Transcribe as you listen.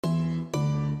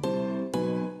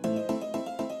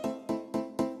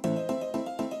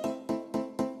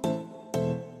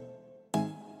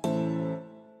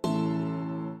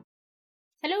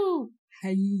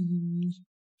Hi.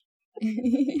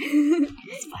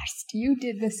 First, you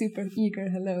did the super eager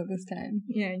hello this time.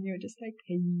 Yeah, and you were just like,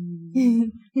 hey.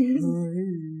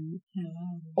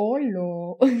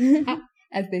 Hello.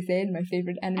 As they say in my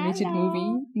favorite animated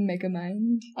movie,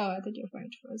 Megamind. Oh, I thought you were referring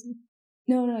to Frozen.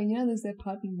 No, you know there's that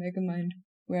part in Megamind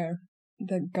where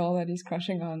the girl that he's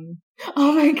crushing on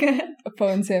Oh my god.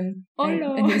 phones him.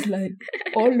 Hello. And he's like,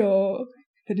 hello.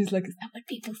 But he's like, is that what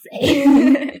people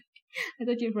say? I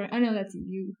thought you were, oh no, that's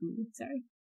Yoo-hoo. Sorry.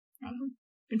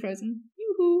 In Frozen.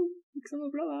 Yoo-hoo. Big summer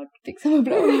blowout. Big summer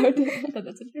blowout. I thought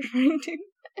that's what you're referring to.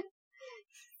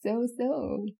 So,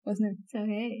 wasn't it? So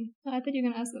hey. Oh, I thought you were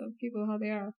gonna ask the people how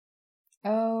they are.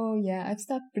 Oh, yeah, I've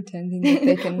stopped pretending that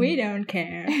they can... We don't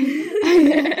care.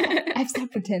 I've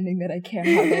stopped pretending that I care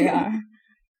how they are.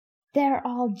 They're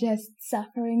all just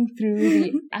suffering through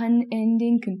the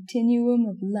unending continuum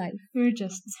of life. We're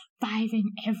just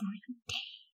surviving every day.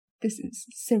 This is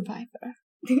Survivor.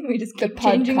 We just keep the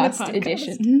changing the podcast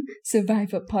edition.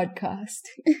 Survivor podcast.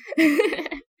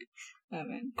 Oh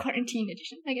man, quarantine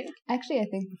edition. I get it. Actually, I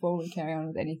think before we carry on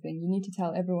with anything, you need to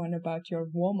tell everyone about your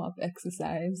warm-up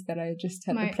exercise that I just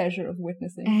had the pleasure of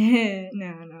witnessing.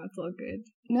 No, it's all good.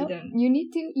 No, you need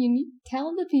to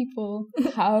tell the people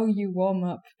how you warm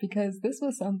up, because this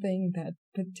was something that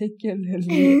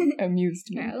particularly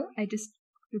amused me. Well, I just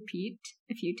repeat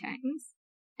a few times,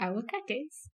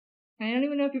 aguacates. I don't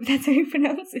even know if that's how you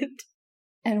pronounce it.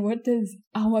 And what does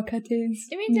aguacates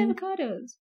It means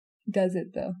avocados. Does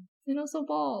it though? And also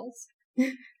balls.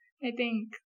 I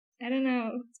think. I don't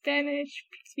know. Spanish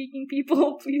speaking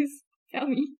people, please tell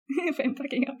me if I'm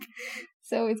fucking up.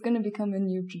 So it's going to become a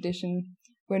new tradition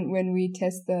when we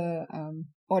test the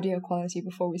audio quality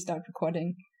before we start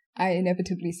recording. I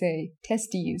inevitably say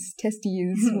testes,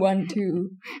 1, 2.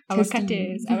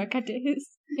 Aguacates.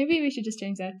 Maybe we should just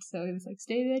change that so it was like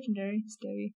stay legendary,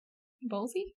 stay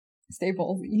ballsy. Stay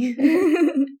ballsy.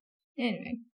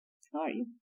 Anyway, how are you?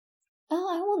 Oh,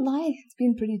 I won't lie. It's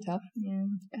been pretty tough. Yeah.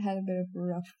 I had a bit of a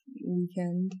rough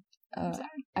weekend.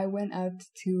 I went out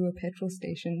to a petrol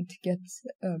station to get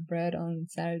bread on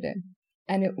Saturday,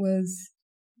 and it was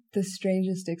the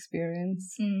strangest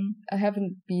experience. I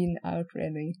haven't been out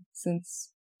really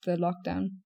since the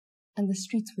lockdown, and the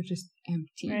streets were just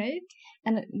empty. Right?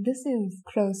 And this is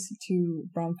close to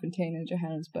Braamfontein in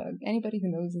Johannesburg. Anybody who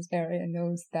knows this area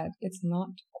knows that it's not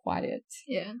quiet.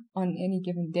 Yeah. On any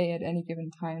given day, at any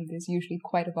given time, there's usually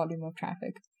quite a volume of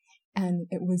traffic. And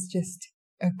it was just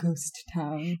a ghost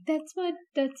town. That's what,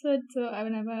 so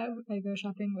whenever I go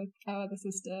shopping with our other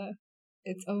sister,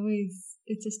 it's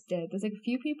just dead. There's like a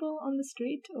few people on the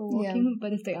street or walking,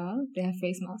 but if they have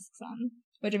face masks on.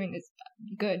 Which, I mean, it's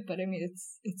good, but I mean,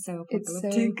 it's so apocalyptic.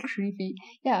 It's so creepy.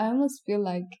 Yeah, I almost feel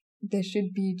like there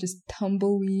should be just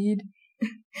tumbleweed.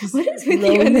 What is with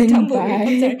you and the tumbleweed?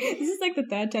 I'm sorry. This is like the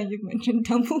third time you've mentioned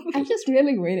tumbleweed. I'm just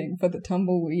really waiting for the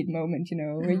tumbleweed moment,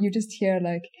 where you just hear,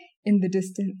 like, in the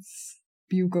distance,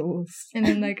 bugles. And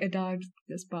then, like, a dog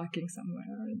just barking somewhere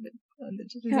on the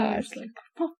gosh, like,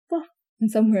 puff, puff.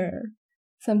 And somewhere,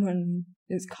 someone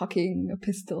is cocking a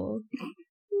pistol.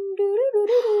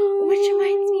 Which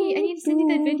reminds me, I need to send you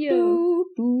that video.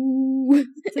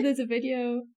 So there's a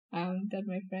video that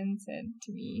my friend sent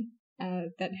to me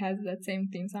that has that same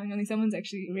theme song, only someone's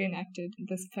actually reenacted.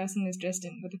 This person is dressed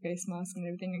with a face mask and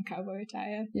everything in cowboy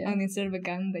attire. Yeah. And instead of a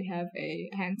gun, they have a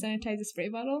hand sanitizer spray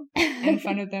bottle. And in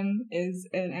front of them is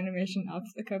an animation of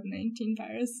the COVID-19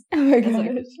 virus. Oh my gosh. Like,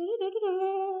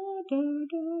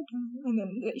 and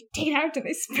then they take it out and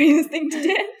they spray this thing to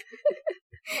death.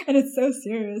 And it's so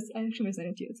serious. I actually sent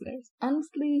it to you. It's hilarious.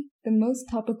 Honestly, the most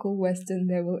topical Western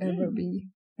there will ever be.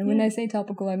 And when I say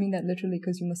topical, I mean that literally,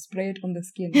 because you must spray it on the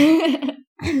skin.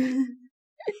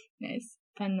 Nice.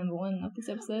 Pun number 1 of this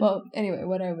episode. Well, anyway,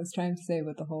 what I was trying to say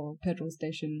with the whole petrol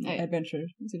station adventure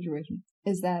situation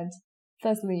is that,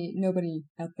 firstly, nobody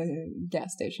at the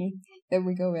gas station. Then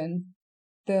we go in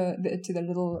to the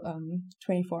little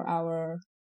 24-hour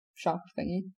shop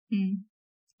thingy.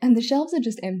 And the shelves are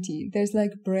just empty. There's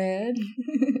like bread,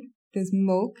 there's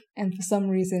milk, and for some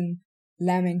reason,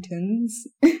 lamingtons.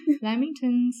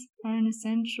 Lamingtons are an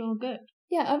essential good.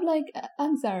 Yeah, I'm like,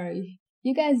 I'm sorry.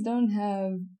 You guys don't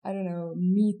have, I don't know,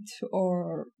 meat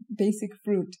or basic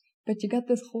fruit, but you got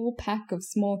this whole pack of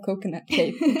small coconut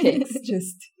cakes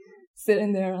just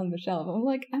sitting there on the shelf. I'm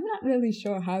like, I'm not really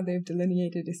sure how they've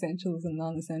delineated essentials and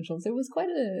non-essentials. It was quite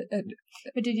a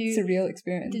surreal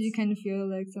experience. Did you kind of feel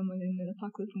like someone in an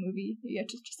apocalypse movie? You have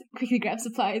to just quickly grab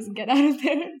supplies and get out of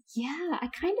there? Yeah, I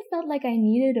kind of felt like I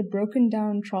needed a broken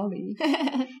down trolley.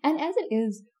 And as it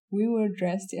is, we were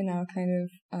dressed in our kind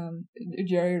of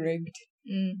jury-rigged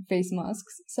face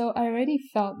masks. So I already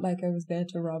felt like I was there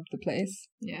to rob the place.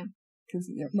 Yeah. Because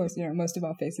most of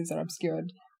our faces are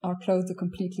obscured. Our clothes are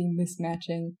completely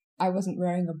mismatching. I wasn't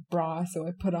wearing a bra, so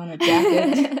I put on a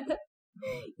jacket.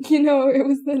 It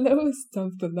was the lowest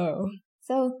of the low.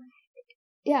 So,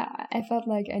 yeah, I felt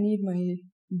like I need my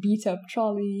beat-up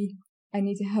trolley. I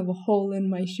need to have a hole in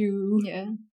my shoe. Yeah.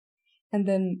 And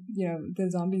then, the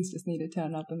zombies just need to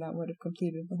turn up, and that would have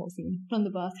completed the whole scene. From the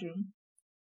bathroom.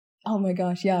 Oh my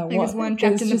gosh, yeah. There's one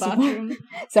trapped in the bathroom.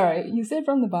 Sorry, you said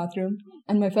from the bathroom,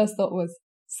 and my first thought was,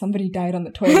 somebody died on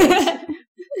the toilet.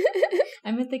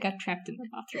 I meant they got trapped in the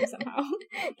bathroom somehow.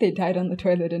 They died on the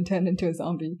toilet and turned into a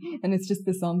zombie, and it's just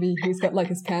the zombie who's got like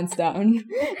his pants down.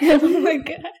 Oh my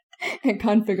god. And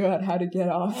can't figure out how to get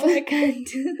off. I can't.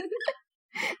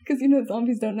 Because,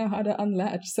 zombies don't know how to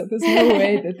unlatch, so there's no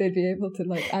way that they'd be able to,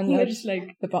 unlatch just,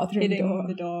 the bathroom hitting door.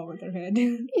 the door with their head.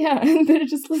 Yeah, and they're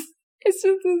just it's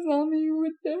just a zombie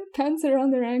with their pants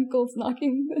around their ankles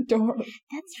knocking the door.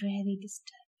 That's really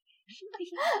disturbing.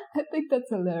 I think that's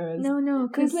hilarious. No,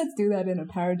 because let's do that in a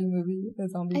parody movie, a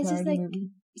zombie parody movie.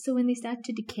 So when they start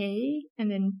to decay, and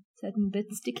then certain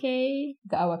bits decay.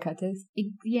 The aguacates.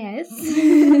 Yes.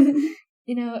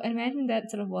 Imagine that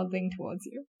sort of waddling towards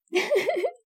you.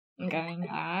 I'm going,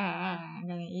 I'm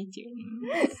gonna eat you.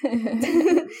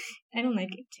 I don't like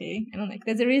it too.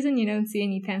 There's a reason you don't see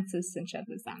any pantsers and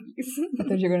shirtless zombies. I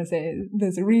thought you were gonna say,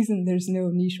 there's a reason there's no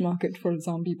niche market for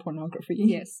zombie pornography.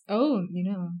 Yes. Oh,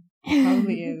 it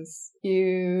probably is.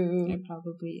 It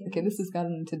probably is. Okay, this has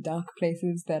gotten into dark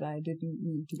places that I didn't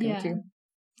need to go to.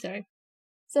 Sorry.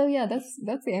 So yeah, that's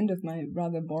the end of my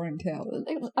rather boring tale.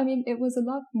 It was a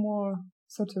lot more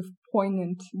sort of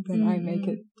poignant than I make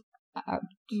it out.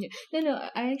 Yeah. No,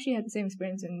 I actually had the same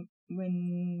experience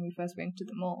when we first went to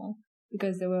the mall,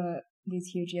 because there were these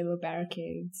huge yellow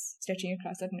barricades stretching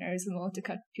across certain areas of the mall to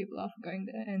cut people off going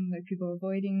there, and people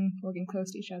avoiding walking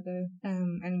close to each other.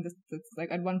 And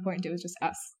at one point it was just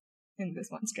us in this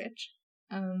one stretch.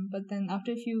 But then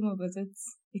after a few more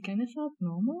visits, it kind of felt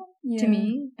normal to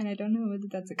me, and I don't know whether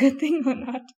that's a good thing or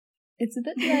not. It's a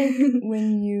bit like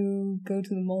when you go to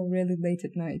the mall really late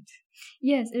at night.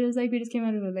 Yes, it was like we just came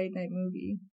out of a late night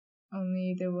movie.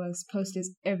 Only there was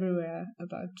posters everywhere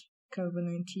about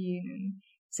COVID-19 and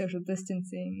social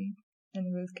distancing, and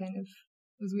it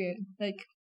was weird.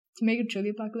 To make it truly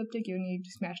apocalyptic, you need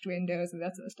smashed windows and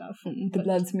that sort of stuff. The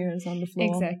blood smears on the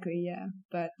floor. Exactly, yeah.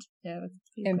 But, yeah.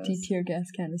 Empty tear gas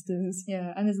canisters.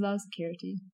 Yeah, and there's a lot of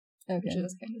security. Okay. Which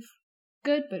is kind of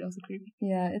good, but also creepy.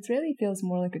 Yeah, it really feels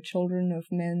more like a Children of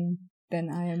Men than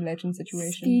I Am Legend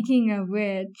situation. Speaking of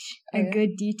which, a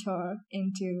good detour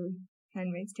into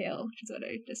Handmaid's Tale, which is what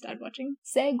I just started watching.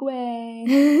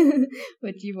 Segue!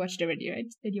 But you've watched already, right?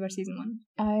 Did you watch season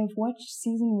 1? I've watched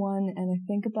season 1 and I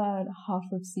think about half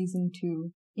of season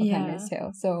 2 of Handmaid's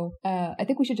Tale. So I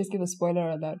think we should just give a spoiler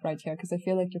alert right here, because I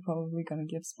feel like you're probably going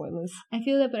to give spoilers. I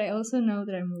feel that, but I also know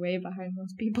that I'm way behind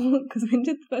most people, because when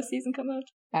did the first season come out?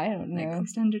 I don't know.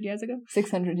 600 years ago?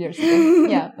 600 years ago.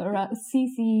 Yeah, around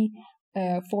CC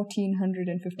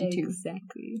 1452.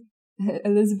 Exactly.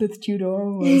 Elizabeth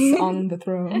Tudor was on the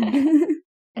throne.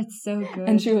 It's so good.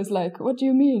 And she was like, what do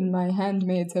you mean my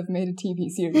handmaids have made a TV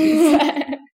series?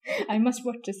 I must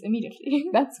watch this immediately.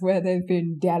 That's where they've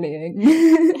been dallying.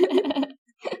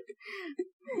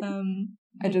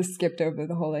 I just skipped over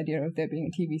the whole idea of there being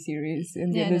a TV series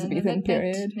in the Elizabethan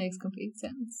period. That makes complete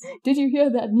sense. Did you hear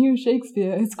that new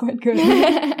Shakespeare? It's quite good.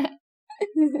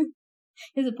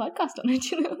 There's a podcast on it,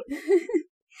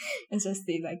 It's just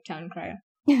the town crier.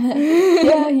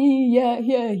 Yeah,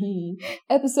 he.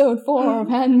 Episode 4 of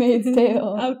Handmaid's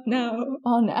Tale. Out now.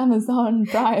 On Amazon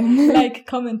Prime. Like,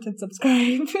 comment, and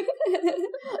subscribe.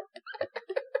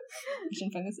 You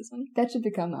shouldn't find this one. That should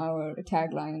become our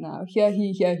tagline now. Hear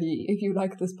he. If you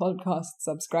like this podcast,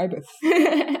 subscribeth.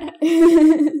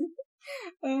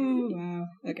 Oh, wow.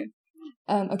 Okay.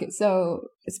 Okay, so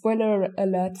spoiler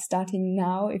alert starting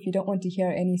now. If you don't want to hear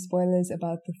any spoilers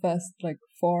about the first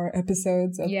 4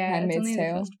 episodes of Handmaid's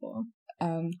Tale, the first 4.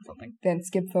 Then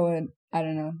skip forward, I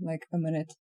don't know, a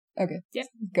minute. Okay. Yeah.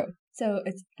 Go. So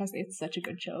it's such a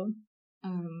good show.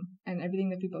 And everything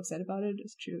that people have said about it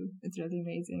is true. It's really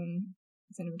amazing.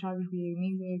 Cinematography,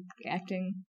 music,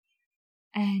 acting.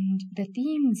 And the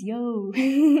themes, yo.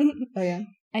 Oh yeah.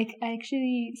 I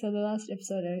actually, so the last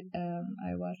episode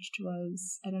I watched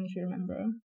was, I don't know if you remember,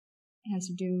 it has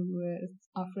to do with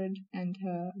Offred and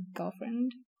her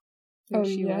girlfriend, who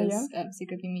she was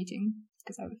secretly meeting,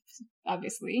 because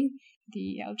obviously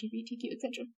the LGBTQ,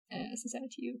 etc.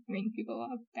 society, people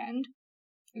are banned,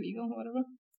 illegal, or whatever.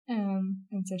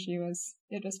 And so she was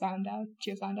found out,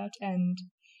 and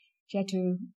she had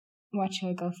to watch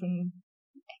her girlfriend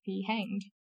be hanged.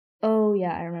 Oh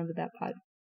yeah, I remember that part.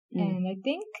 And I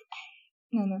think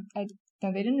no,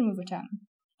 they didn't remove her tongue,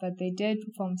 but they did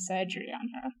perform surgery on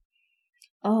her.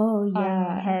 Oh yeah,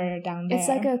 on her down there. It's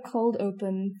like a cold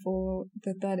open for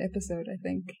the 3rd episode, I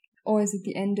think. Or is it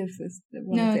the end of this?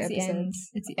 One of the episodes?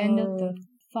 It's the end of the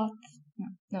 4th.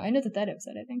 No, end of the 3rd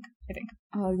episode, I think.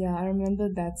 Oh yeah, I remember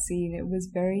that scene. It was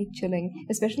very chilling,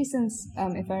 especially since,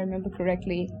 if I remember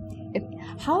correctly,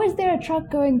 how is there a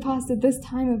truck going past at this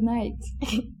time of night?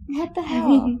 What the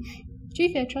hell? To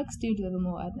be fair, trucks do deliver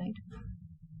more at night.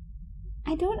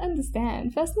 I don't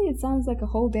understand. Firstly, it sounds like a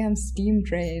whole damn steam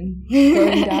train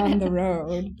going down the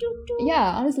road.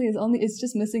 Yeah, honestly, it's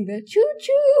just missing the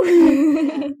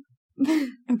choo-choo.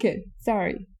 Okay,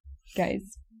 sorry,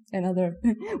 guys.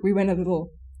 We went a little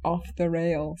off the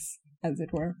rails, as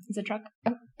it were. It's a truck.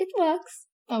 Oh, it works.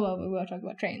 Oh, well, we were talking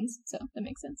about trains, so that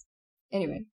makes sense.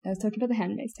 Anyway, I was talking about The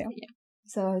Handmaid's Tale. Yeah.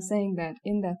 So I was saying that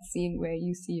in that scene where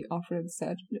you see Offred's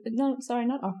no, sorry,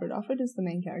 not Offred. Offred is the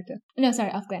main character. No,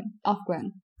 sorry, Offglen.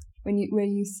 Offglen. Where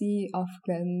you see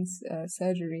Offglen's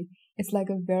surgery, it's like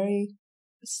a very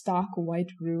stark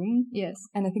white room. Yes.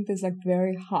 And I think there's like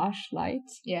very harsh light.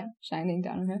 Yeah. Shining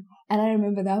down on her. And I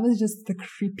remember that was just the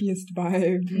creepiest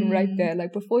vibe right there.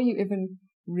 Like before you even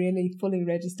really fully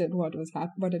registered what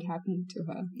had happened to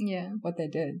her. Yeah. What they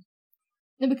did.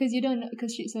 No, because you don't know,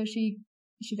 because she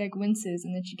like winces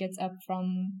and then she gets up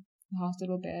from the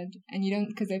hospital bed and you don't,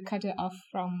 because they've cut her off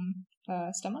from her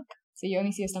stomach. So you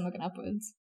only see her stomach and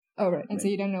upwards. Oh, right. And so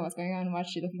you don't know what's going on, what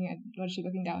is she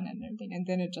looking down at and everything. And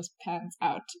then it just pans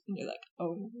out and you're like,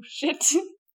 oh shit,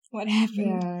 what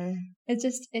happened? Yeah. It's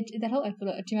just, that whole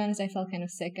episode, to be honest, I felt kind of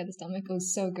sick at the stomach. It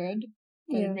was so good,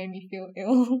 but it made me feel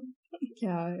ill.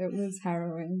 Yeah, it was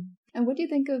harrowing. And what do you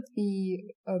think of the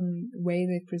way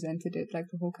they presented it, like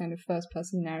the whole kind of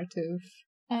first-person narrative?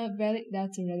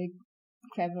 That's a really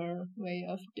clever way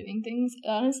of doing things.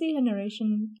 Honestly, her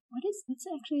narration, what's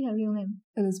actually her real name?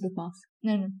 Elizabeth Moss.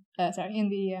 No, sorry, in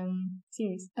the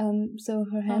series. So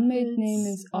her handmaid name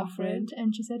is Offred,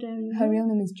 and she said her real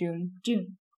name is June.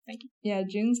 June, thank you. Yeah,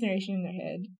 June's narration in her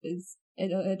head is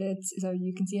it's so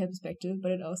you can see her perspective,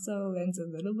 but it also lends a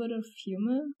little bit of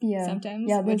humor. Yeah, sometimes.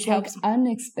 Yeah, which helps. Like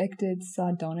unexpected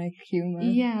sardonic humor.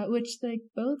 Yeah, which like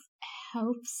both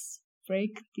helps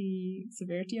break the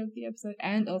severity of the episode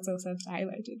and also serves to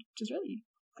highlight it, which is really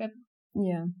clever.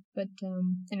 Yeah. But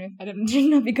anyway, I don't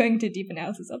not be going into deep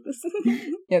analysis of this.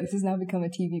 Yeah, this has now become a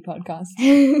TV podcast.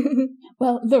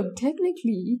 Well, look,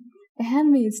 technically, The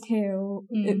Handmaid's Tale,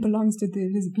 it belongs to the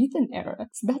Elizabethan era.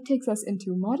 So that takes us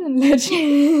into modern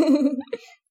legend.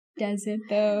 Does it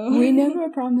though? We never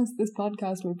promised this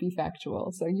podcast would be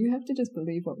factual, so you have to just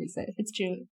believe what we say. It's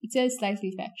true. It says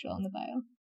slightly factual on the bio.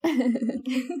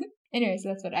 Anyway, so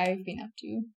that's what I've been up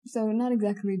to. So not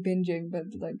exactly binging, but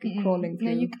like crawling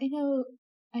through. No,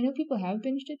 I know people have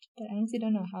binged it, but I honestly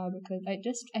don't know how because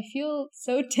I feel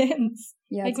so tense.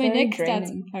 Yeah, like my neck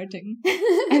starts hurting.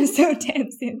 I'm so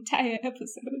tense the entire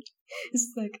episode. It's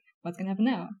just like, what's gonna happen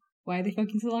now? Why are they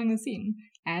focusing so long on the scene?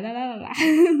 A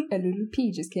little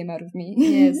pee just came out of me.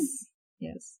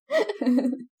 Yes.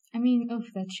 I mean,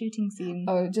 that shooting scene.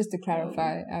 Oh, just to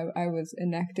clarify, I was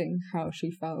enacting how she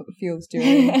feels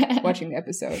during watching the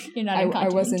episode. You're not I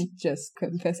wasn't just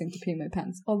confessing to peeing my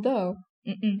pants. Although,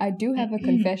 I do have a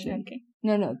confession. Okay.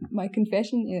 No, my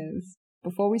confession is,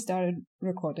 before we started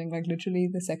recording, like literally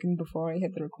the second before I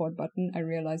hit the record button, I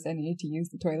realized I needed to use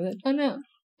the toilet. Oh no.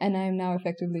 And I am now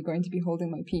effectively going to be holding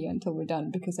my pee until we're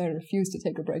done because I refuse to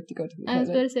take a break to go to the toilet. I was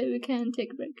about to say we can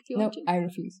take a break if you want to. No, I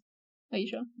refuse. Are you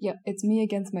sure? Yeah, it's me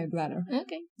against my bladder.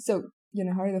 Okay. So,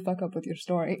 hurry the fuck up with your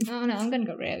story. Oh no, I'm gonna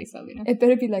go really slowly now. It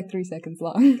better be like 3 seconds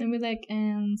long. And we're like,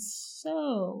 and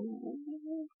so...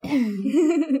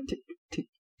 tick, tick,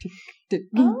 tick.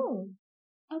 Oh,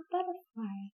 a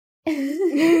butterfly.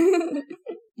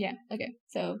 Yeah, okay.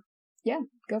 So, yeah,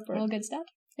 go for it. All good stuff?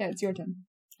 Yeah, it's your turn.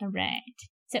 Alright.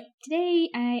 So, today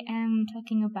I am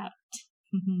talking about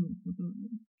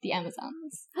the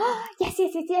Amazons. Yes!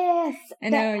 I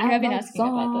know, you have been asking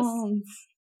about this.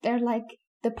 They're like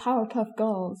the Powerpuff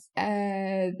Girls.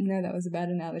 No, that was a bad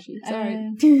analogy.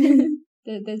 Sorry.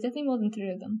 There's definitely more than 3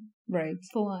 of them. Right.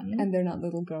 For one. And they're not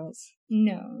little girls.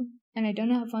 No. And I don't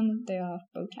know how fun they are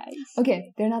bow ties.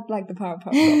 Okay, they're not like the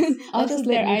Powerpuff Girls. I'll also, just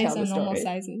their let you eyes tell are the normal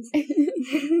story. sizes.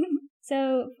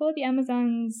 So, for the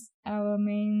Amazons, our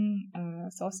main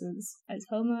sources is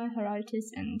Homer,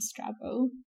 Herodotus, and Strabo.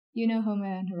 You know Homer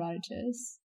and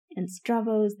Herodotus. And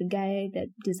Strabo is the guy that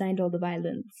designed all the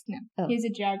violins. No, he's a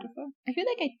geographer. I feel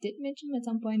like I did mention him at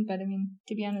some point, but I mean,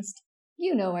 to be honest,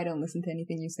 You know I don't listen to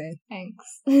anything you say.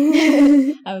 Thanks.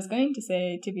 I was going to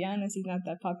say, to be honest, he's not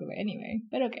that popular anyway,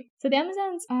 but okay. So the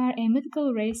Amazons are a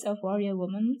mythical race of warrior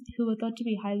women who were thought to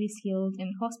be highly skilled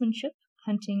in horsemanship,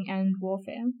 hunting, and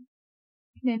warfare.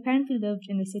 They apparently lived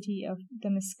in the city of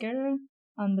Themyscira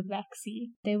on the Black Sea.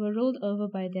 They were ruled over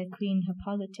by their queen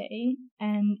Hippolyte,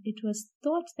 and it was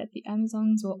thought that the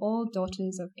Amazons were all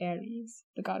daughters of Ares,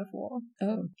 the god of war.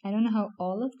 Oh. I don't know how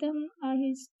all of them are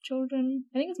his children.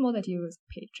 I think it's more that he was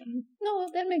patron. No,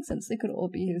 that makes sense. They could all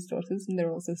be his daughters and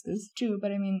they're all sisters. True,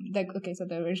 but I mean, like, okay, so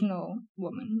the original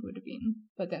woman would have been,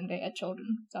 but then they had children.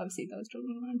 So obviously those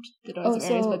children weren't the daughters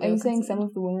of Ares, but they are you were saying considered. some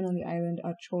of the women on the island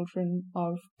are children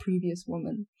of previous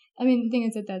women? I mean, the thing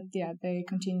is that they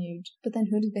continued. But then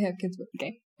who did they have kids with?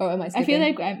 Okay. Oh, am I skipping?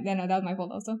 I feel like, no, that was my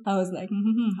fault also. I was like,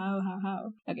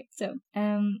 how? Okay, so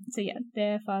yeah,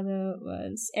 their father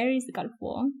was Ares, the god of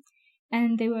war,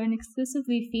 and they were an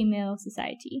exclusively female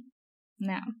society.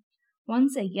 Now,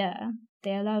 once a year,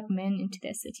 they allowed men into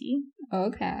their city.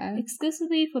 Okay.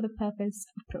 Exclusively for the purpose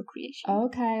of procreation.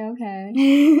 Okay.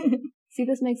 See,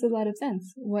 this makes a lot of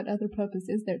sense. What other purpose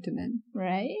is there to men?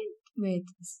 Right? Wait,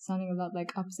 this is sounding a lot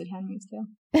like Opposite Handmaid's Tale.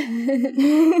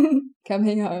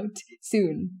 Coming out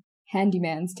soon.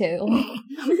 Handyman's Tale. Oh my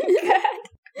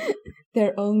god.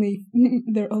 Their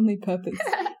only purpose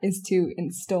is to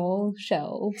install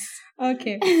shelves.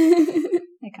 Okay.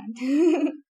 I can't.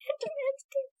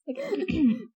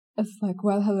 It's like,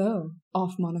 well, hello,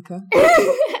 off Monica.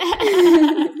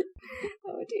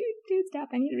 Oh, dude, stop.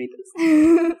 I need to read this.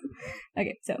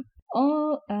 Okay, so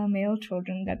all male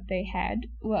children that they had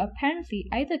were apparently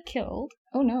either killed,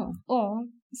 oh no, or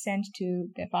sent to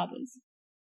their fathers.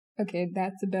 Okay,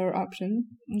 that's a better option.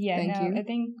 Yeah, Thank you. I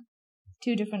think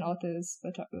two different authors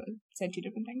said two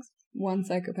different things. One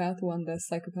psychopath, one less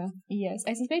psychopath. Yes,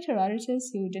 I suspect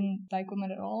Herodotus, who didn't like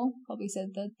women at all, probably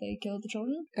said that they killed the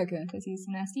children. Okay. Because he's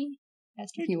nasty.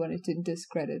 Bastard. He wanted to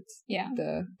discredit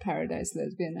the Paradise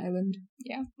Lesbian Island.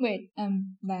 Yeah. Wait,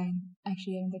 lying.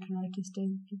 Actually, I don't think Herodotus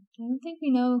did. I don't think we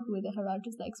know whether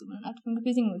Herodotus likes women or not. I'm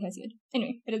confusing with Hesiod.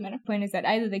 Anyway, it doesn't matter. Point is that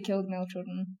either they killed male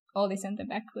children or they sent them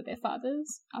back with their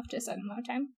fathers after a certain amount of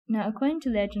time. Now, according to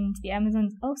legend, the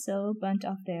Amazons also burnt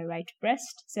off their right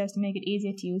breast so as to make it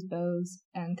easier to use bows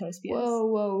and throw spears.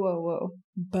 Whoa.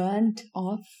 Burnt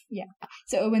off? Yeah.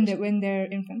 So when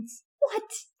they're infants. What?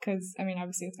 Because, I mean,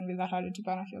 obviously it's going to be a lot harder to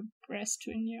burn off your breast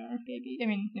when you're a baby. I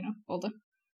mean, older.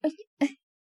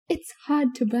 It's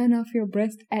hard to burn off your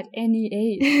breast at any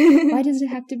age. Why does it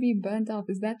have to be burnt off?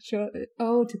 Is that sure?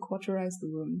 Oh, to cauterize the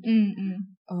wound.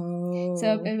 Oh.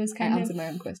 So it was kind I of answered my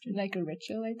own question. Like a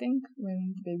ritual, I think.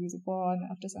 When the babies are born,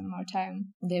 after some amount of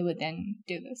time, they would then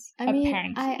do this. I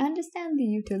mean, I understand the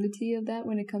utility of that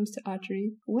when it comes to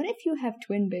archery. What if you have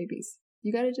twin babies?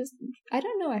 You gotta I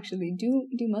don't know actually. Do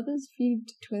mothers feed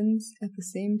twins at the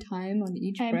same time on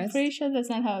each breast? I'm pretty sure that's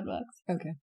not how it works.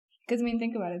 Okay. Because, I mean,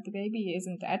 think about it. The baby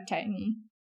isn't that tiny.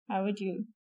 How would you...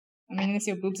 I mean, unless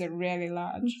your boobs are really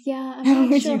large. Yeah, I'm how not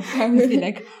would sure. you be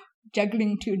like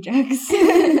juggling two jugs?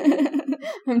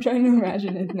 I'm trying to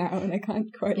imagine it now and I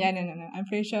can't quite. Yeah, no. I'm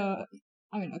pretty sure...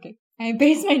 I mean, okay. I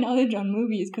base my knowledge on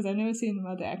movies because I've never seen a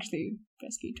mother actually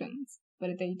breastfeed twins.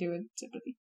 But they do it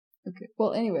separately. Okay.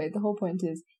 Well, anyway, the whole point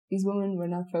is these women were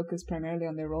not focused primarily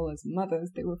on their role as mothers.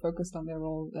 They were focused on their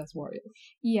role as warriors.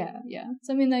 Yeah.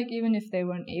 So, I mean, like, even if they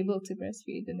weren't able to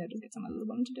breastfeed, then they'll just get some other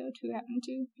woman to do it who happened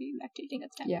to be lactating at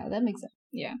the time. Yeah, that makes sense.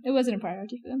 Yeah, it wasn't a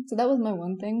priority for them. So that was my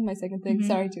one thing. My second thing,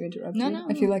 sorry to interrupt you. No,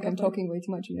 I feel like I'm talking way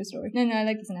too much in your story. No, I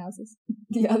like this analysis.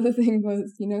 The other thing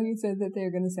was, you said that they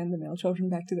were going to send the male children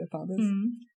back to their fathers.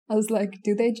 I was like,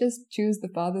 do they just choose the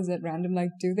fathers at random?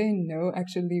 Like, do they know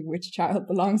actually which child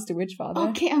belongs to which father?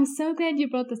 Okay, I'm so glad you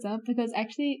brought this up because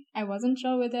actually I wasn't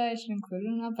sure whether I should include it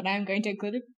or not, but I'm going to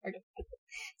include it. Okay.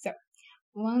 So,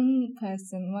 one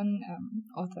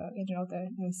author,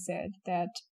 has said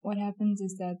that what happens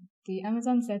is that the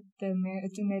Amazons let the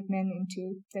men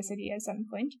into the city at some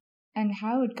point, and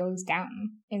how it goes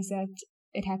down is that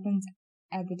it happens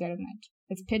at the dead of night.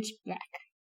 It's pitch black.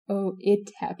 Oh,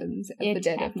 it happens at the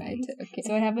dead of night. Okay.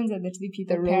 So what happens is literally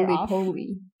people pair off.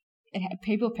 Roly-poly.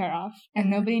 People pair off, and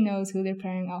nobody knows who they're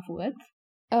pairing off with.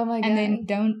 Oh my god! And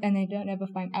they don't ever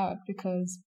find out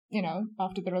because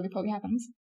after the roly-poly happens,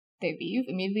 they leave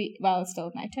immediately while it's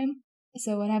still nighttime.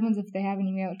 So what happens if they have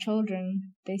any male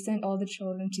children? They send all the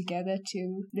children together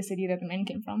to the city that the men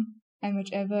came from. And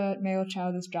whichever male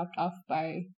child is dropped off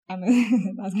by Amazon,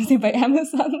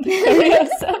 the courier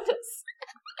service.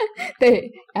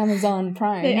 They Amazon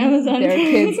Prime their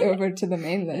kids over to the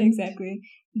mainland. Exactly.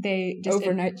 They just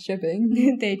overnight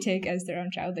shipping. They take as their own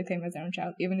child. They claim as their own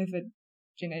child, even if it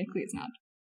genetically it's not.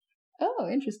 Oh,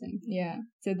 interesting. Yeah.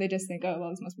 So they just think, oh,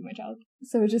 well, this must be my child.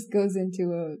 So it just goes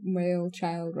into a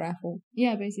male-child raffle.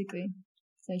 Yeah, basically.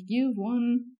 It's like, you've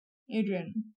won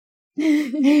Adrian.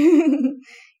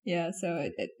 Yeah, so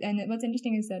what's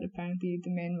interesting is that apparently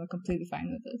the men were completely fine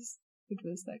with this. It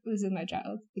was like, this is my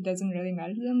child. It doesn't really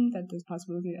matter to them that there's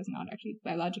possibility that's not actually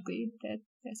biologically their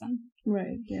son.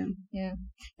 Right, yeah. Yeah.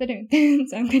 But anyway,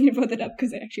 so I'm glad you brought that up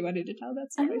because I actually wanted to tell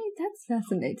that story. I mean, that's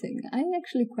fascinating. I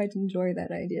actually quite enjoy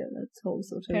that idea, that whole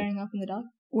sort of... Pairing off in the dark?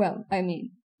 Well, I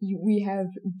mean, we have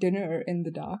dinner in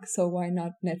the dark, so why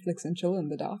not Netflix and chill in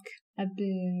the dark? I've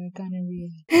been gonorrhea.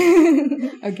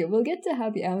 Okay, we'll get to how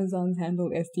the Amazons handle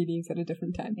STDs at a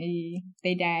different time. Hey,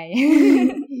 they die.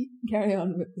 Carry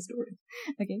on with the story.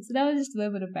 Okay, so that was just a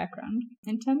little bit of background.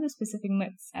 In terms of specific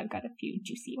myths, I've got a few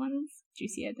juicy ones.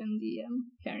 Juicier than the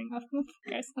pairing off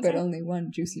myth. But only one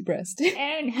juicy breast.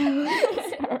 Oh no.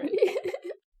 Sorry.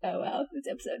 Oh well, this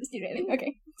episode is derailing.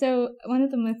 Okay, so one of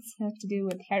the myths has to do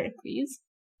with Heracles.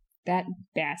 That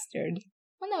bastard.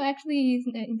 Well, no, actually, he's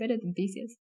better than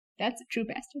Theseus. That's a true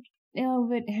bastard. No,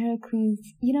 but Heracles,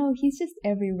 he's just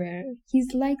everywhere. He's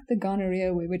like the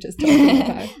gonorrhea we were just talking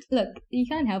about. Look, you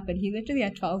can't help it. He literally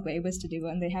had 12 labors to do,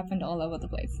 and they happened all over the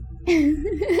place.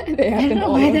 They happened I don't know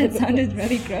all why over that sounded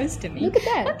really gross to me. Look at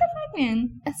that. What the fuck, man?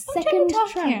 A second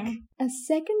truck. A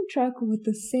second truck with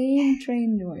the same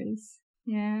train noise.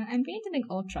 Yeah, I'm beginning to think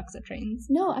all trucks are trains.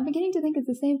 No, I'm beginning to think it's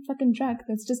the same fucking truck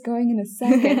that's just going in a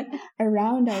circuit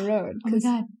around our road. Oh my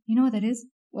god, you know what that is?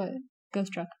 What?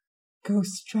 Ghost truck.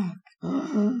 Ghost truck.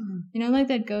 Like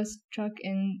that ghost truck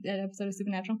in that episode of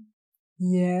Supernatural?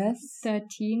 Yes.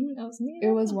 13?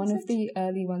 It was one of the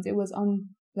early ones. It was on,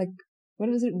 what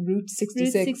was it? Route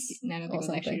 66? Route 60. No, I don't think it was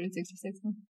actually Route 66.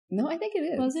 No, I think it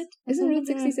is. Was it? Isn't Route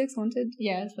 66 haunted?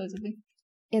 Yeah, supposedly.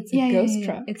 It's a ghost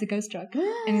truck. It's a ghost truck.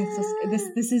 And it's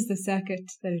just, this is the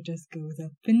circuit that it just goes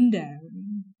up and down.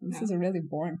 This is a really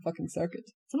boring fucking circuit.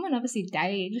 Someone obviously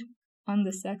died on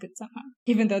the circuit somehow,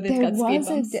 even though they've got speed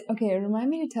bumps. Okay, remind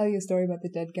me to tell you a story about the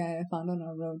dead guy I found on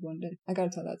our road one day. I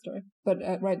gotta tell that story. But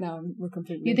right now, we're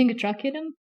completely... You think a truck hit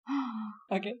him?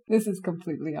 Okay. This is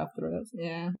completely off the rails.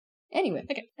 Yeah. Anyway.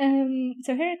 Okay.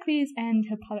 So Heracles and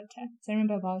Hippolyta. So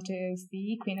remember, Hippolyta is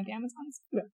the queen of the Amazons.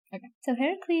 Yeah. Okay. So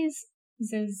Heracles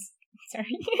is...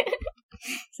 Sorry.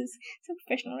 This is so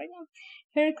professional right now.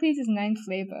 Heracles' ninth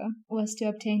labor was to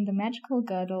obtain the magical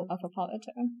girdle of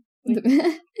Hippolyta.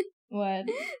 What?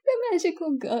 The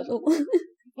magical girdle.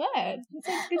 What?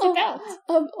 It's a belt.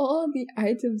 Of all the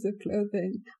items of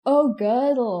clothing. Oh,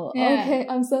 girdle. Yeah. Okay,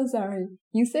 I'm so sorry.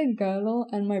 You said girdle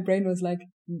and my brain was like,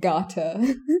 garter.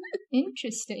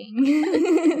 Interesting.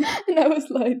 And I was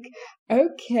like,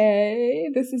 okay,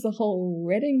 this is a whole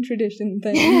wedding tradition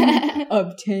thing.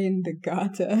 Obtain the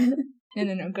garter.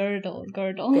 No, girdle.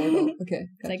 Girdle, okay.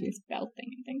 It's like this belt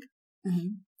thing, I think. Mm-hmm.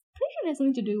 Pretty sure it has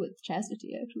something to do with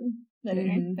chastity, actually. But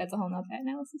anyway, that's a whole nother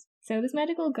analysis. So this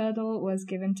magical girdle was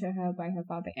given to her by her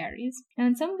father Ares. Now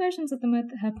in some versions of the myth,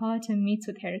 Hippolyta meets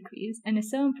with Heracles and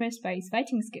is so impressed by his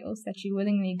fighting skills that she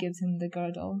willingly gives him the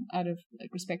girdle out of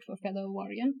respect for a fellow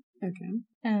warrior. Okay.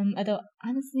 Although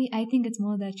honestly, I think it's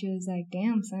more that she was like,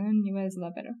 damn son, you wears a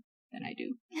lot better than I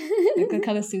do. The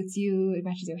color suits you, it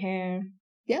matches your hair.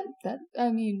 Yeah,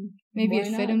 maybe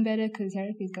it fit him better because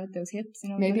Heracles got those hips.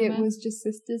 Maybe it was just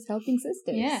sisters helping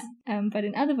sisters. Yeah. But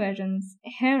in other versions,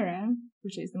 Hera,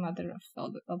 which is the mother of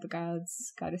all the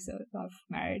gods, goddess of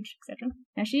marriage, etc.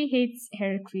 Now she hates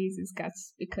Heracles'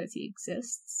 guts because he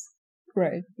exists.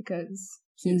 Right. Because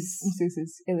he's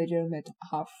Zeus's illegitimate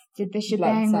half. Did the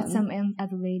shebang with some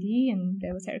other lady, and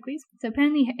there was Heracles. So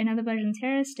apparently, in other versions,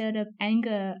 Hera stirred up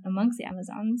anger amongst the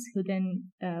Amazons, who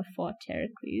then fought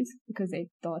Heracles because they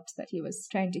thought that he was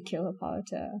trying to kill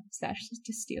Hippolyta /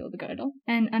 to steal the girdle.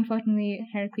 And unfortunately,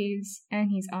 Heracles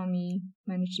and his army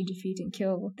managed to defeat and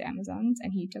kill the Amazons,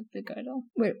 and he took the girdle.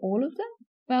 Wait, all of them?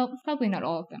 Well, probably not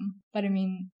all of them, but I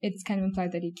mean, it's kind of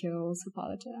implied that he kills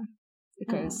Hippolyta.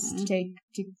 Because to take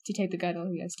the girdle,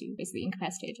 he has to basically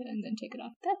incapacitate her and then take it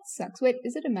off. That sucks. Wait,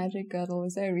 is it a magic girdle?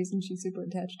 Is there a reason she's super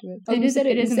attached to it?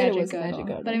 It is a magic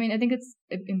girdle. But I mean, I think it's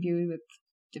imbued with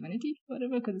divinity,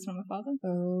 whatever, because it's from her father.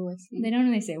 Oh, I see. They don't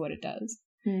really say what it does.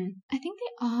 I think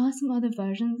there are some other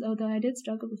versions, although I did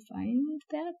struggle to find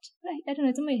that. I don't know,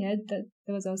 it's in my head that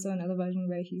there was also another version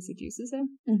where he seduces her.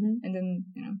 Mm-hmm. And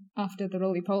then, after the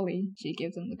roly-poly, she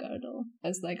gives him the girdle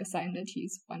as like a sign that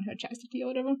he's won her chastity or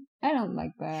whatever. I don't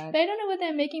like that. But I don't know whether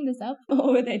I'm making this up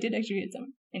or whether I did actually read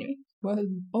somewhere. Anyway. Well,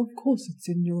 of course it's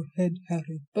in your head,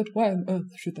 Harry. But why on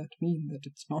earth should that mean that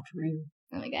it's not real?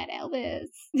 Oh my god, Elvis.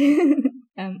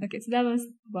 Okay, so that was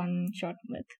one short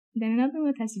myth. Then another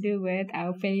myth has to do with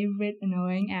our favorite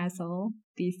annoying asshole,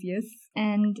 Theseus,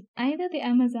 and either the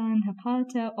Amazon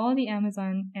Hippolyta or the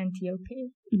Amazon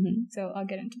Antiope. Mm-hmm. So I'll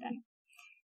get into that.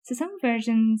 So some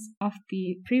versions of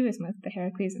the previous myth, the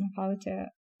Heracles and Hippolyta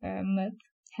myth,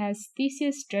 has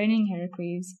Theseus joining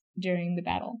Heracles during the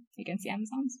battle against the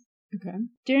Amazons. Okay.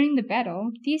 During the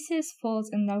battle, Theseus falls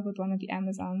in love with one of the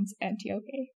Amazons,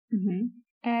 Antiope.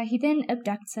 Mm-hmm. He then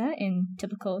abducts her in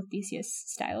typical Theseus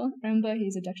style. Remember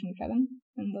his abduction of Helen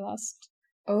in the last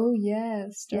Oh,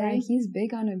 yes. story? Yeah, he's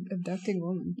big on abducting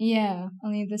women. Yeah,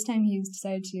 only this time he's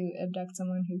decided to abduct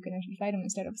someone who can actually fight him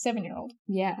instead of a 7-year-old.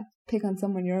 Yeah, pick on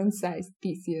someone your own size,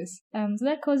 Theseus. So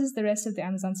that causes the rest of the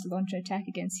Amazons to launch an attack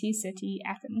against his city,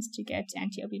 Athens, to get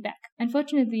Antiope back.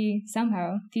 Unfortunately,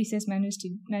 somehow, Theseus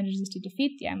manages to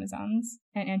defeat the Amazons,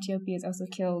 and Antiope is also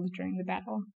killed during the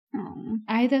battle. Aww.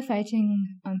 Either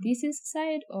fighting on Theseus'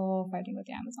 side or fighting with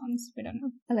the Amazons. We don't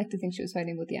know. I like to think she was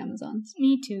fighting with the Amazons.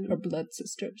 Me too. Her blood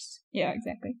sisters. Yeah,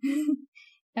 exactly.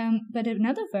 But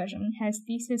another version has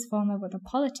Theseus fall in love with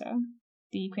Hippolyta,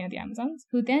 the queen of the Amazons,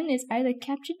 who then is either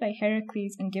captured by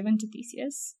Heracles and given to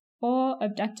Theseus, or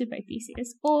abducted by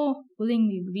Theseus, or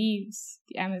willingly leaves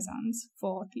the Amazons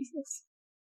for Theseus.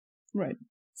 Right.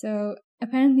 So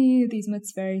apparently these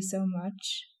myths vary so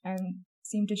much and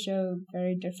seem to show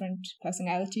very different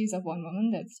personalities of one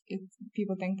woman that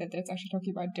people think that it's actually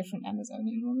talking about different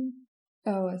Amazonian women.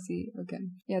 Oh, I see. Okay.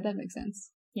 Yeah, that makes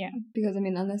sense. Yeah. Because, I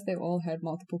mean, unless they all had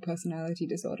multiple personality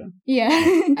disorder. Yeah.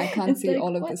 I can't see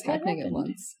all of this happening at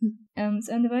once.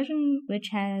 So in the version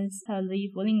which has her leave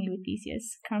willingly with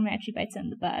Theseus, Karma actually bites her in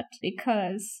the butt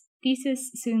because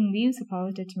Theseus soon leaves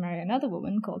Hippolyta to marry another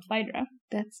woman called Phaedra.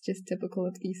 That's just typical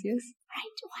of Theseus.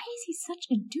 Right? Why is he such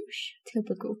a douche?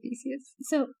 Typical Theseus.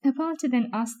 So Hippolyta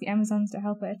then asks the Amazons to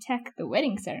help her attack the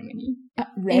wedding ceremony.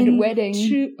 Red wedding.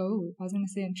 I was going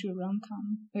to say in true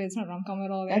rom-com. Wait, it's not rom-com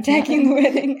at all. They're attacking the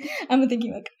wedding. I'm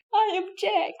thinking like, I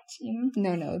object, you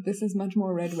know? No, this is much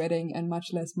more red wedding and much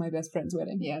less my best friend's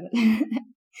wedding. Yeah,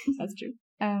 that's true.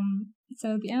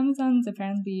 So the Amazons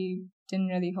apparently didn't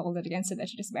really hold it against her that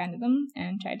she just abandoned them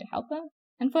and tried to help her.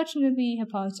 Unfortunately,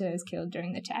 Hippolyta is killed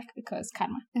during the attack because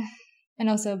karma. And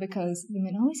also because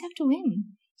women always have to win.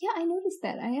 Yeah, I noticed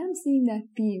that. I am seeing that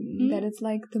theme, that it's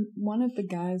like one of the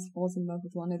guys falls in love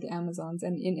with one of the Amazons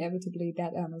and inevitably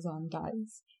that Amazon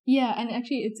dies. Yeah, and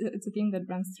actually it's a theme that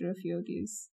runs through a few of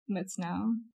these myths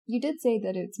now. You did say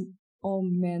that it's all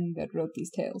men that wrote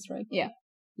these tales, right? Yeah.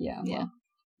 Yeah. Yeah. Well,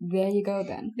 there you go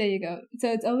then. There you go.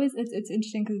 So it's always, it's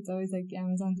interesting because it's always like the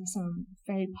Amazons are some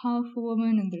very powerful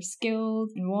women and they're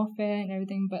skilled in warfare and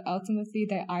everything, but ultimately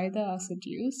they either are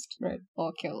seduced, right,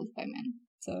 or killed by men.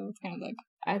 So it's kind of like,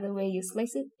 either way you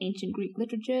slice it, ancient Greek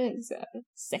literature is a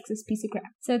sexist piece of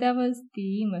crap. So that was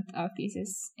the myth of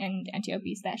Theseus and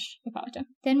Antiope / Hippolyta.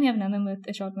 Then we have another myth,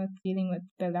 a short myth dealing with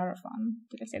Bellerophon.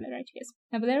 Did I say that right? Yes.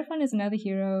 Now Bellerophon is another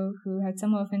hero who had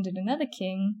somehow offended another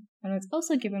king and was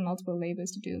also given multiple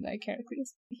labors to do like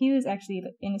Heracles. He was actually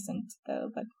innocent though,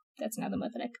 but that's another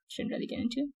myth that I shouldn't really get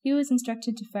into. He was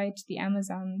instructed to fight the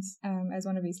Amazons as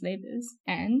one of his labors,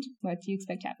 and what do you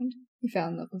expect happened? He fell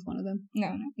in love with one of them.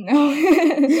 No.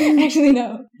 Actually,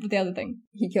 no. But the other thing.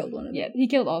 He killed one of them. Yeah, he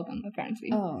killed all of them, apparently.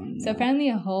 Oh, no. So apparently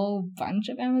a whole bunch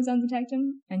of Amazons attacked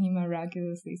him, and he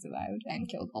miraculously survived and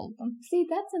killed all of them. See,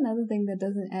 that's another thing that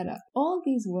doesn't add up. All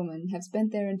these women have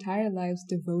spent their entire lives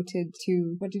devoted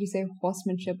to, what did you say,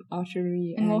 horsemanship,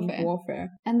 archery, and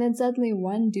warfare. And then suddenly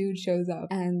one dude shows up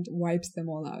and wipes them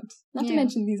all out. Not to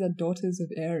mention these are daughters of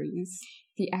Ares,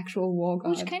 the actual war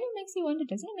god. Which kind of makes me wonder,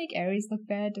 doesn't it make Ares look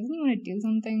bad? Doesn't he want to do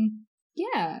something?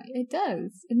 Yeah, it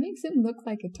does. It makes him look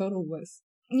like a total wuss.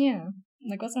 Yeah.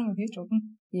 Like, what's wrong with his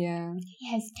children? Yeah.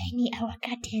 He has tiny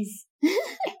aguacates.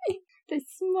 The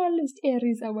smallest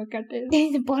Ares aguacates.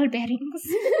 They're the ball bearings.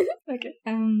 Okay.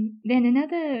 Then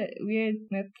another weird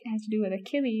myth has to do with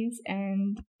Achilles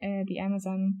and the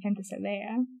Amazon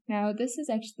Penthesilea. Now, this is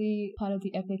actually part of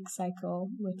the epic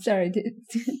cycle. Sorry,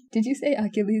 did you say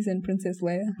Achilles and Princess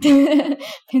Leia?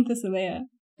 Penthesilea.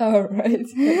 Oh, right.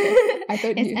 Okay. I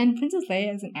thought and Princess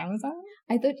Leia is an Amazon?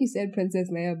 I thought you said Princess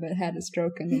Leia but had a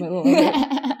stroke in the middle of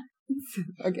it.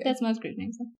 Okay. That's most great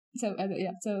names. So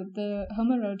the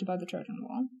Homer wrote about the Trojan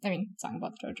War. Song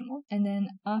about the Trojan War. And then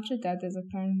after that, there's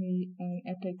apparently an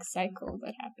epic cycle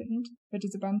that happened, which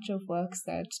is a bunch of works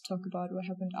that talk about what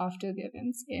happened after the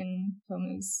events in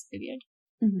Homer's Iliad.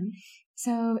 Mm-hmm.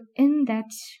 So in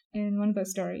one of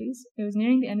those stories, it was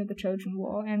nearing the end of the Trojan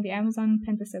War, and the Amazon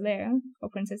Penthesilea, or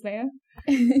Princess Leia,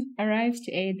 arrives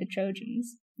to aid the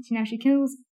Trojans. Now she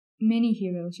kills many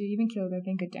heroes. She even killed, I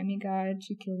think, a demigod.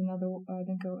 She killed no, she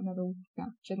didn't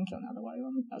kill another warrior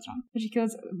woman. That was wrong. But she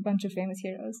kills a bunch of famous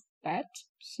heroes. But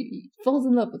she falls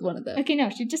in love with one of them. Okay, no,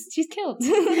 she's killed.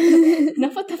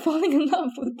 Enough with the falling in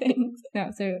love with things. No,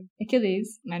 so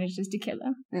Achilles manages to kill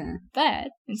her. But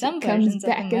in some versions comes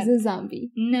back as a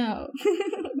zombie. No.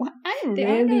 I'm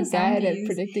really bad at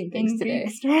predicting things today.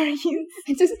 Stories.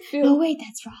 I just feel... Oh, wait,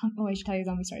 that's wrong. Oh, I should tell you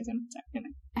zombie stories. I'm sorry. Never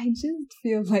mind. I just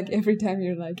feel like every time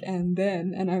you're like, and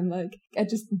then, and I'm like, I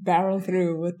just barrel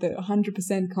through with the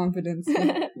 100% confidence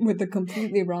with the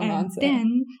completely wrong answer. And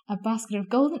then a basket of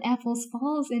golden apples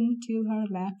falls into her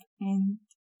lap, and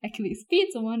Achilles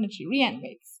feeds the one and she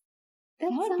reanimates.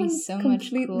 That would be so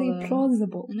completely much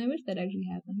plausible. And I wish that actually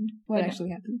happened. What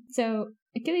actually happened? So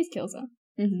Achilles kills her.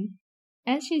 Mm-hmm.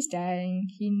 As she's dying,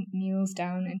 he kneels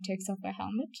down and takes off her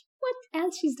helmet. What?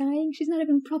 As she's dying? She's not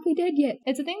even properly dead yet.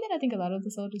 It's a thing that I think a lot of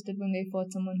the soldiers did when they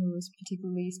fought someone who was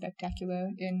particularly spectacular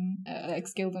in,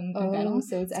 skilled in battle.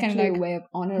 So it's actually a way of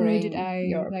honoring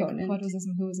your opponent. Who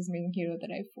was this amazing hero that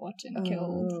I fought and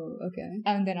killed? Oh, okay.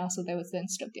 And then also they would then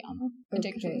strip the armor and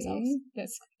take it for themselves.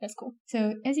 That's cool.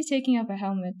 So as he's taking off her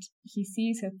helmet, he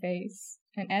sees her face.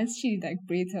 And as she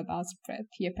breathes her last breath,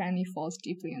 he apparently falls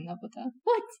deeply in love with her.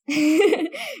 What?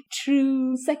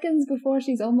 True. Seconds before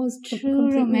she's almost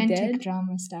completely romantic dead?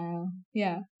 Drama style.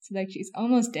 Yeah. So she's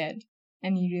almost dead,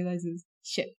 and he realizes,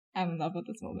 shit, I'm in love with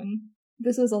this woman.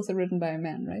 This was also written by a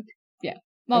man, right? Yeah.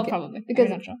 Well, okay. Probably. Because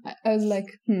I'm not sure. I was like,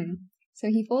 So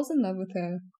he falls in love with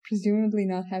her, presumably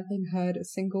not having heard a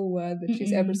single word that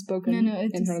she's ever spoken in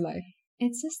her life.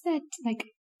 It's just that,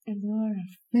 allure.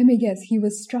 Let me guess, he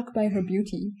was struck by her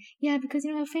beauty. Yeah, because,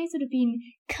 her face would have been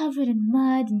covered in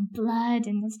mud and blood,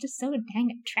 and was just so dang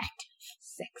attractive.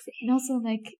 Sexy. And also,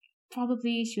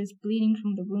 probably she was bleeding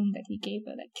from the wound that he gave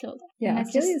her that killed her. Yeah,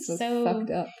 Achilles was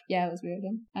fucked up. Yeah, it was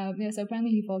weird. So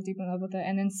apparently he falls deep in love with her,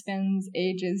 and then spends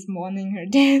ages mourning her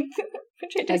death.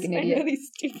 Which I just find really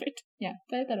stupid. Yeah,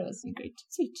 but I thought it was great.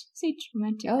 Sweet,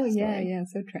 romantic story. Yeah,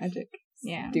 so tragic.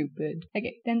 Yeah. Stupid.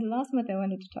 Okay, then the last one that I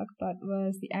wanted to talk about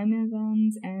was the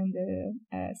Amazons and the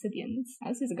Scythians.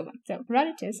 This is a good one. So,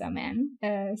 Herodotus, our man,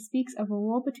 speaks of a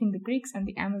war between the Greeks and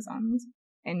the Amazons,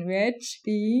 in which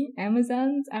the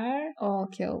Amazons are all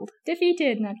killed.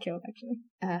 Defeated, not killed, actually.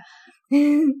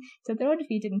 So they're all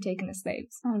defeated and taken as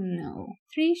slaves. Oh no.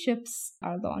 3 ships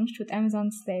are launched with Amazon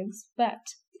slaves, but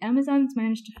the Amazons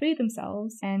manage to free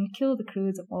themselves and kill the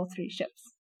crews of all 3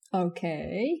 ships.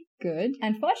 Okay, good.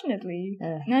 Unfortunately,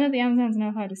 none of the Amazons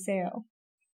know how to sail.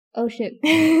 Oh shit.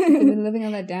 They've been living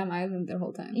on that damn island their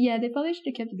whole time. Yeah, they probably should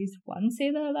have kept at least one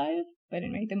sailor alive, but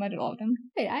anyway, they murdered all of them.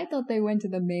 Wait, I thought they went to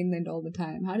the mainland all the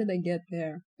time. How did they get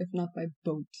there, if not by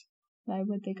boat? Why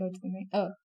would they go to the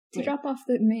mainland? To drop off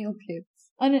the male kids.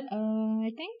 I think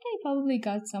they probably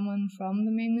got someone from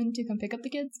the mainland to come pick up the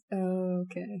kids. Oh,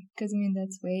 okay. Because,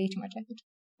 that's way too much effort.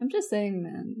 I'm just saying,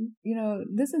 man,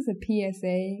 this is a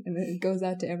PSA, and it goes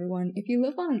out to everyone. If you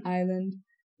live on an island,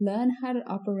 learn how to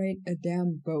operate a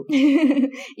damn boat.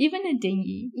 Even a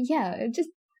dinghy. Yeah,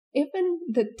 even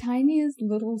the tiniest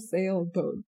little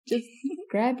sailboat. Just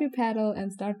grab your paddle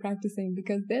and start practicing,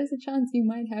 because there's a chance you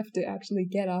might have to actually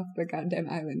get off the goddamn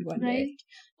island one day.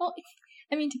 Well,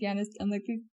 to be honest,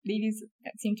 these ladies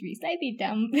that seem to be slightly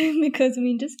dumb, because,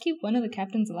 just keep one of the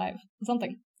captains alive or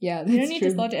something. Yeah, that's true. You don't need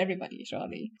to slaughter everybody,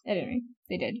 surely. Anyway,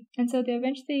 they did. And so they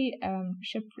eventually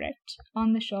shipwrecked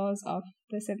on the shores of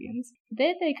the Scythians.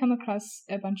 There they come across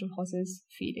a bunch of horses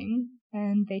feeding,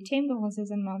 and they tame the horses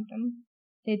and mount them.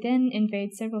 They then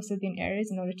invade several Scythian areas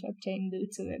in order to obtain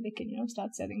loot so that they can,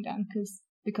 start settling down,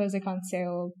 because they can't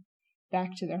sail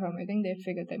back to their home. I think they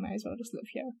figured they might as well just live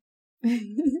here.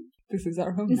 This is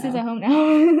our home now. This is our home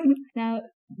now. Now,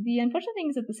 the unfortunate thing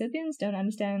is that the Scythians don't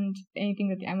understand anything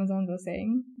that the Amazons are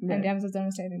saying, and the Amazons don't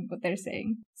understand what they're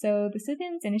saying. So the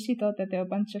Scythians initially thought that they were a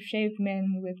bunch of shaved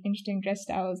men with interesting dress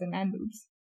styles and man boobs.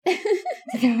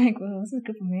 So they're like, well, this is a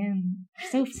group of men.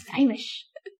 So stylish.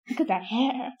 Look at that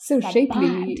hair. So that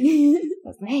shapely.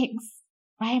 Those legs.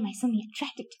 Why am I suddenly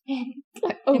attracted to men?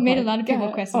 It made a lot of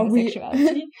people question their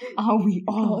sexuality. Are we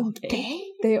all gay?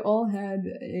 They all had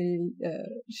a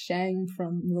Shang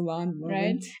from Mulan moment.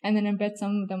 Right? And then I bet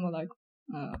some of them were like,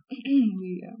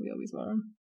 we always were.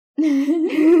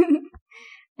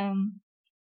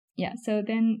 Yeah, so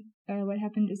then what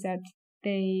happened is that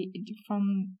they,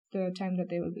 from the time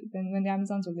that when the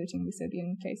Amazons were looting the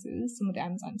Scythian places, some of the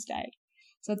Amazons died.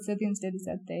 So what the Scythians did is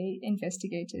that they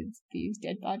investigated these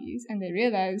dead bodies, and they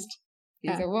realized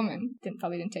he's a woman.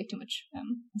 Probably didn't take too much. I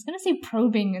was going to say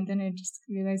probing, and then I just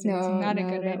realized it was not a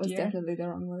good idea. That was definitely the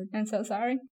wrong word. I'm so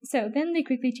sorry. So then they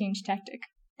quickly changed tactic.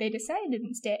 They decided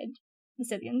instead, the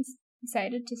Scythians,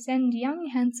 decided to send young,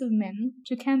 handsome men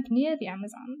to camp near the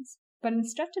Amazons, but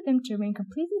instructed them to remain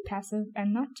completely passive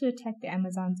and not to attack the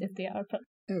Amazons if they are approached.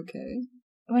 Okay.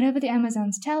 Whatever the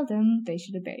Amazons tell them, they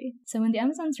should obey. So when the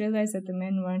Amazons realized that the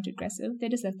men weren't aggressive, they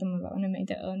just left them alone and made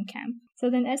their own camp. So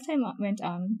then as time went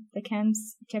on, the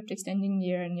camps kept extending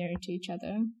nearer and nearer to each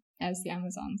other as the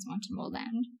Amazons wanted more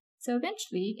land. So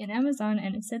eventually, an Amazon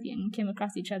and a Scythian came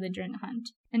across each other during a hunt,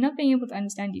 and not being able to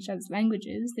understand each other's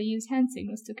languages, they used hand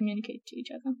signals to communicate to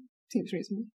each other. Seems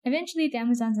reasonable. Eventually, the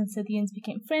Amazons and Scythians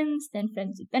became friends, then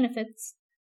friends with benefits,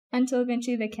 until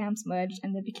eventually their camps merged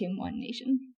and they became one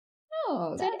nation.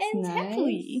 Oh, so it ends nice.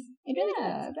 Happily. It really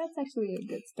does. That's actually a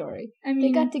good story. I mean,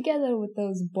 they got together with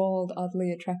those bald,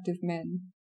 oddly attractive men.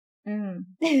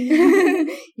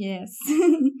 Yes.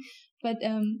 But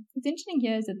what's interesting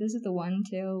here is that this is the one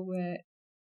tale where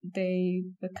they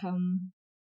become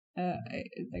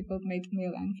like both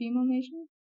male and female nation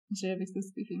instead of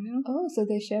exclusively female. Oh, so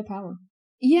they share power.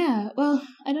 Yeah, well,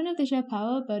 I don't know if they share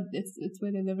power, but it's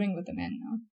where they're living with the men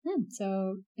now.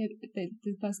 So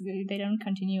they don't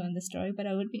continue on the story, but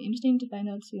it would be interesting to find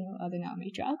out, are they now a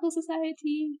matriarchal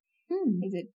society?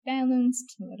 Is it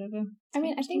balanced? Whatever. I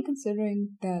mean, I think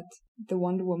considering that the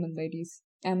Wonder Woman ladies,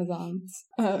 Amazons,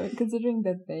 considering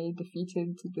that they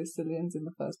defeated the Scythians in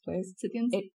the first place.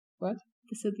 Scythians? What?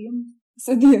 The Scythians?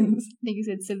 Scythians. I think you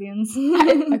said Scythians.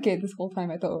 Okay, this whole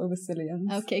time I thought it was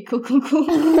Scythians. Okay, cool.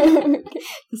 Okay.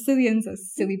 The Scythians are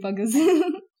silly buggers.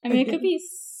 I mean, it could be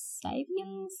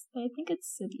Scythians, but I think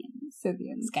it's Scythians.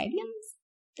 Scythians?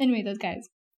 Anyway, those guys.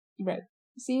 Right.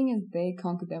 Seeing as they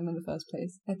conquered them in the first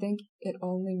place, I think it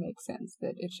only makes sense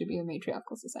that it should be a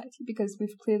matriarchal society, because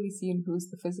we've clearly seen who's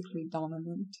the physically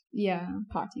dominant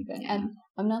party there. Yeah. And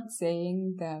I'm not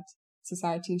saying that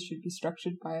societies should be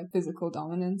structured by a physical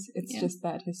dominance. It's just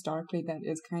that historically that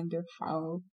is kind of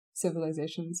how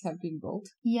civilizations have been built.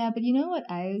 Yeah, but you know what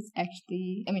I was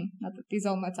actually, I mean, not that these are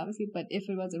all myths obviously, but if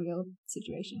it was a real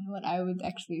situation, what I would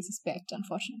actually suspect,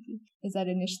 unfortunately, is that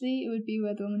initially it would be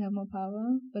where the women have more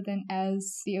power, but then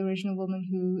as the original women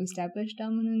who established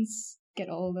dominance get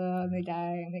older and they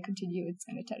die and they continue, it's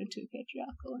going to turn into a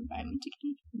patriarchal environment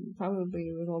again.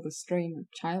 Probably with all the strain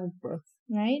of childbirth.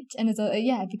 Right? And it's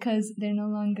because they're no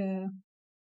longer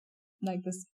like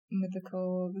this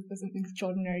mythical, this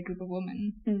extraordinary group of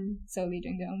women solely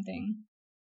doing their own thing.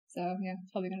 So yeah,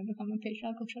 it's probably going to become a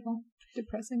patriarchal trickle.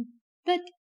 Depressing. But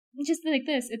just like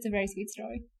this, it's a very sweet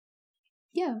story.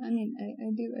 Yeah, I mean,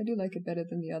 I do like it better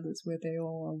than the others where they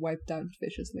all are wiped out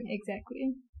viciously.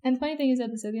 Exactly. And the funny thing is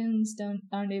that the Scythians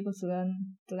aren't able to learn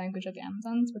the language of the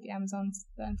Amazons, but the Amazons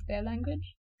learn their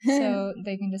language. So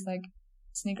they can just like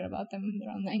snigger about them in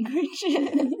their own language.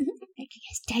 Making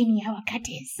as tiny our cut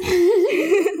is.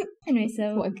 Anyway,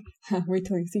 so like, wait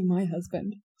till you see my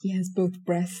husband. He has both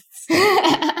breasts.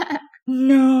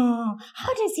 No!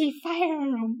 How does he fire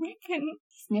on a weapon?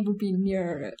 He's never been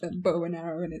near a bow and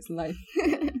arrow in his life.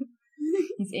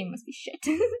 His aim must be shit.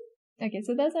 Okay,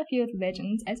 so those are a few of the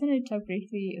legends. I just wanted to talk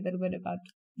briefly a little bit about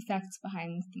the facts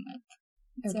behind the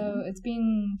myth. Okay. So it's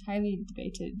been highly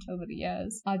debated over the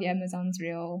years. Are the Amazons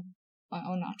real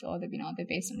or not? Or they're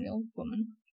based on real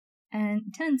women? And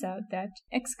it turns out that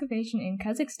excavation in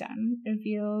Kazakhstan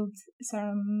revealed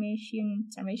Sarmatian?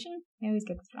 I always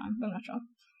get this wrong, but I'm not sure.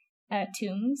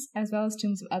 Tombs, as well as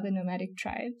tombs of other nomadic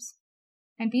tribes.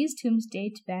 And these tombs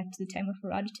date back to the time of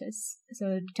Herodotus, so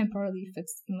it temporally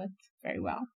fits the myth very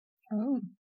well. Oh.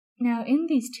 Now, in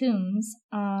these tombs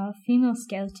are female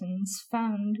skeletons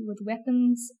found with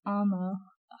weapons, armor,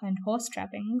 and horse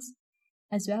trappings,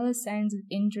 as well as signs of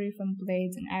injury from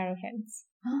blades and arrowheads.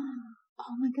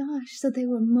 Oh my gosh, so they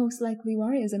were most likely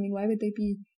warriors. I mean, why would they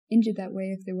be injured that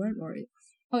way if they weren't warriors?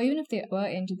 Or even if they were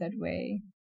injured that way,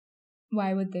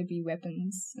 why would there be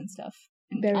weapons and stuff?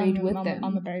 And buried with them.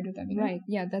 Armor buried with them, you know? Right,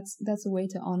 yeah, that's a way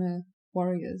to honor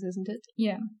warriors, isn't it?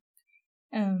 Yeah.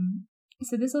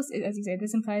 So this also, as you say,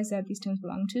 this implies that these tombs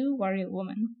belong to warrior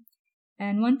women.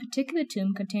 And one particular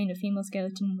tomb contained a female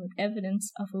skeleton with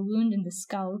evidence of a wound in the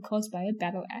skull caused by a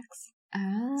battle axe.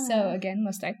 So again,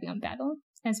 most likely on battle,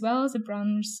 as well as a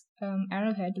bronze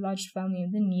arrowhead lodged firmly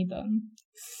in the knee bone.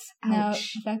 Ouch. Now,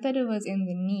 the fact that it was in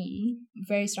the knee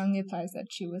very strongly implies that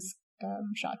she was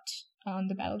shot on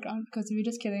the battleground. Because if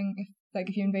you're just killing,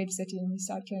 if you invade a city and you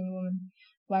start killing a woman,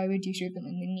 why would you shoot them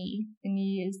in the knee? The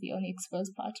knee is the only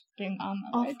exposed part during armor,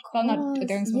 right? Well, not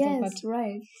during exposed part.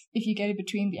 Right. If you get it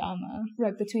between the armor.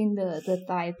 Right, between the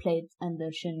thigh plate and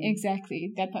the shin.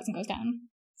 Exactly, that person goes down.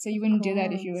 So you wouldn't do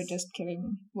that if you were just killing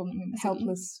a woman in the city.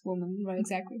 Helpless woman, right?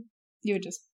 Exactly. You would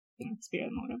just, spear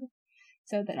them or whatever.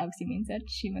 So that obviously means that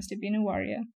she must have been a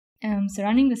warrior.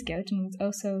 Surrounding the skeleton was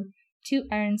also 2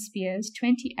 iron spears,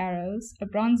 20 arrows, a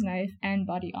bronze knife, and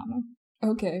body armor.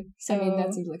 Okay. So, I mean,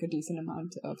 that seems like a decent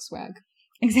amount of swag.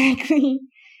 Exactly.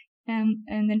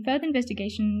 And then further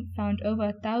investigation found over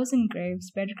 1,000 graves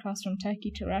spread across from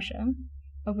Turkey to Russia,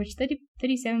 of which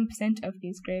 37% of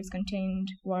these graves contained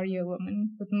warrior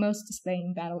women, with most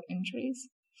displaying battle injuries.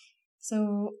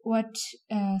 So what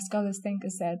scholars think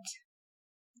is that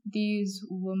these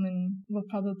women were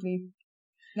probably,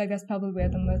 that's probably where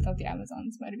the myth of the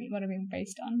Amazons might have been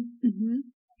based on.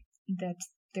 Mm-hmm. That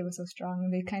they were so strong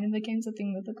and they kind of became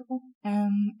something mythical.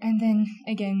 And then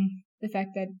again, the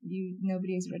fact that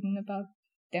nobody has written about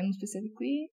them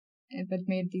specifically, but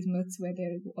made these myths where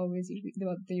they're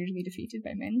usually defeated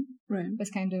by men, right,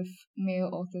 was kind of male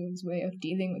authors' way of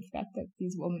dealing with the fact that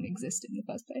these women exist in the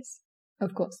first place.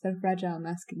 Of course, their fragile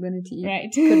masculinity right.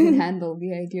 couldn't handle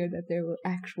the idea that there were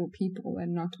actual people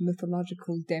and not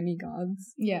mythological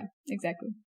demigods. Yeah, exactly.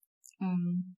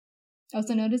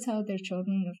 Also notice how they're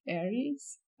children of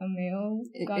Ares, a male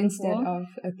god instead of war. Of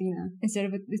Athena. Instead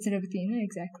of Athena,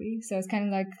 exactly. So it's kind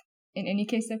of like, in any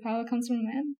case, their power comes from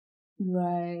man.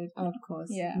 Right, of course.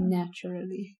 Yeah.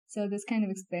 Naturally. So this kind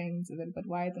of explains a little bit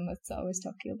why the myths are always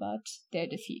talking about their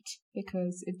defeat,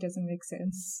 because it doesn't make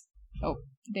sense. Oh,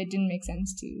 they didn't make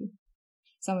sense to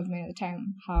some of the men at the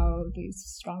time how these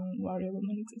strong warrior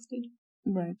women existed.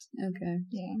 Right, okay.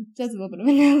 Yeah, just a little bit of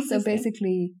analysis. So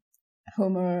basically,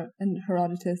 Homer and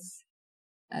Herodotus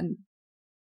and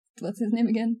what's his name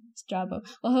again? Strabo.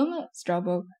 Well,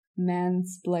 Strabo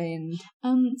mansplained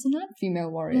so not female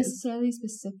warriors. Necessarily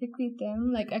specifically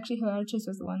them. Like, actually, Herodotus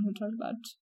was the one who talked about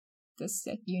this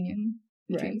union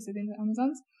between the Scythians and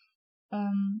Amazons.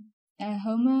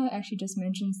 Homer actually just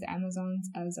mentions the Amazons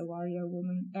as a warrior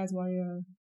woman, as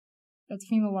a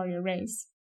female warrior race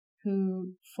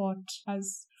who fought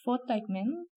like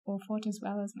men or fought as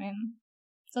well as men,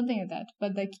 something like that.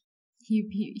 But like he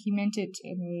meant it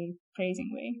in a praising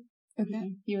way.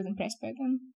 Okay, he was impressed by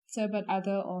them. So, but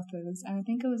other authors, and I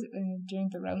think it was during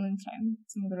the Roman time,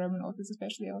 some of the Roman authors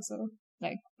especially also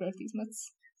like wrote these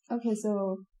myths. Okay,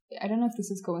 so I don't know if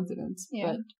this is coincidence,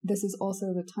 but this is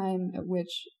also the time at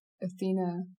which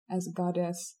Athena as a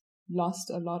goddess lost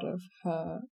a lot of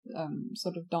her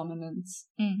sort of dominance,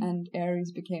 and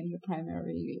Ares became the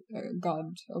primary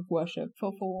god of worship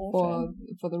for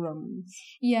the Romans.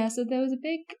 Yeah, so there was a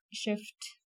big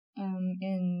shift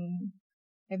in,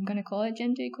 I'm going to call it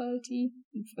gender equality,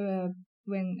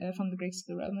 when from the Greeks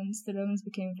to the Romans. The Romans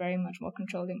became very much more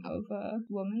controlling over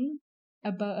women,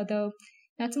 although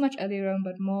not so much early Rome,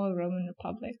 but more Roman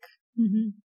Republic. Mm-hmm.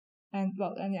 And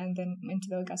then into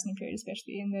the Augustan period,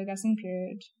 especially. In the Augustan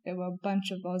period, there were a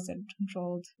bunch of laws that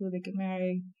controlled who they could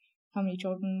marry, how many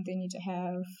children they need to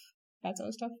have, that sort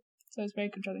of stuff. So it was very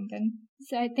controlling then.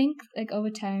 So I think, like, over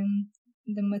time,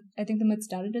 the myth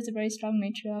started as a very strong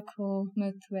matriarchal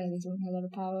myth where these women had a lot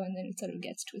of power, and then it sort of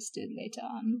gets twisted later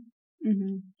on.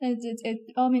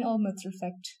 Mm-hmm. All myths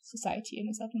reflect society in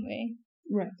a certain way.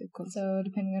 Right, of course. So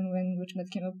depending on which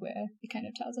myth came up where, it kind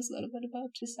of tells us a little bit about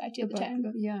society at the time.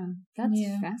 Yeah, that's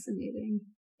fascinating.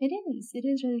 It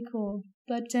is really cool.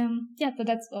 But but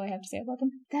that's all I have to say about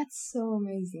them. That's so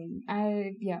amazing.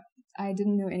 I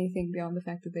didn't know anything beyond the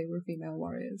fact that they were female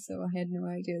warriors, so I had no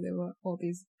idea there were all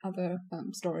these other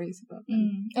stories about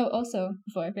them. Oh, also,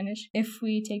 before I finish, if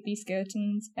we take these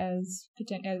skeletons as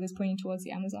pointing towards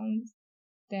the Amazons,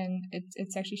 then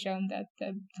it's actually shown that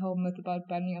the whole myth about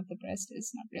burning of the breast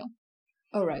is not real.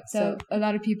 Oh, right. So a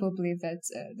lot of people believe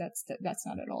that's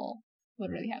not at all what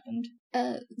really happened.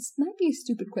 This might be a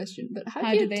stupid question, but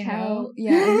how do they tell? know?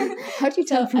 Yeah, how do you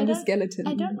tell from the skeleton?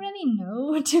 I don't really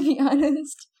know, to be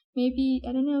honest. Maybe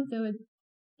I don't know if there would.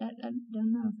 I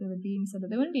don't know if there would be any sort of.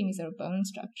 There wouldn't be any sort of bone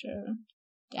structure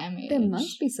damage. There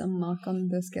must be some mark on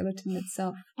the skeleton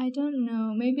itself. I don't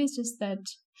know. Maybe it's just that.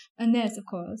 And there's, of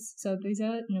course. So these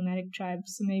are nomadic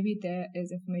tribes. So maybe there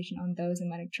is information on those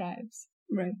nomadic tribes.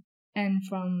 Right. And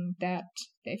from that,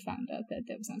 they found out that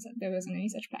there wasn't any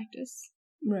such practice.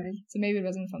 Right. So maybe it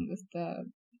wasn't from the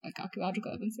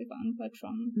archaeological evidence they found, but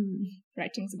from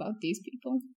writings about these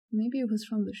people. Maybe it was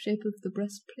from the shape of the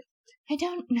breastplate. I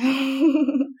don't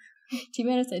know. To be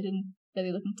honest, I didn't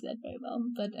really look into that very well,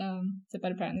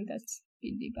 but apparently that's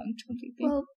been debunked completely.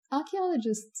 Well,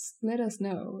 archaeologists, let us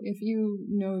know if you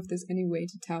know if there's any way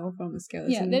to tell from a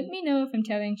skeleton. Yeah, let me know if I'm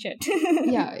telling shit.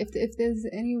 Yeah, if there's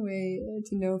any way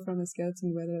to know from a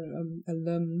skeleton whether a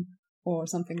limb or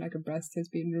something like a breast has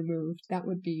been removed, that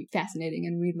would be fascinating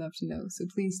and we'd love to know. So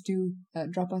please do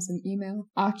drop us an email.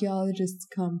 Archaeologists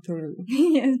come through.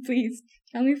 Yes, please.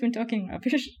 Tell me if I'm talking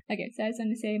rubbish. Okay, so I just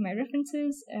want to say my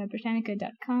references,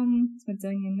 Britannica.com,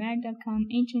 SmithsonianMag.com,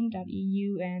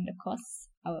 Ancient.eu, and of course,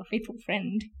 our faithful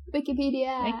friend,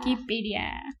 Wikipedia.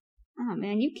 Oh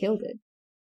man, you killed it.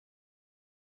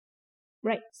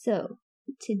 Right, so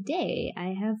today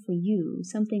I have for you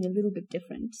something a little bit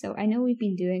different. So I know we've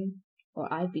been doing,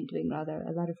 or I've been doing rather,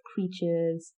 a lot of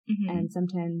creatures and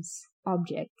sometimes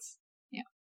objects. Yeah.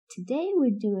 Today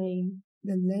we're doing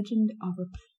the legend of a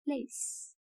place.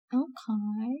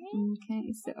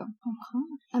 Okay, so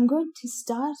I'm going to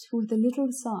start with a little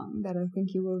song that I think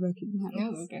you will recognize.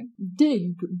 Oh, okay.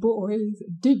 Dig, boys.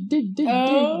 Dig, dig, dig,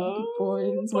 dig,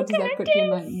 boys. What does that put in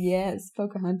your mind? Yes,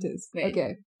 Pocahontas. Wait,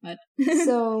 okay. what?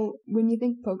 So, when you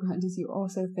think Pocahontas, you're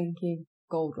also thinking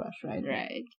Gold Rush, right?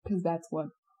 Right. Because that's what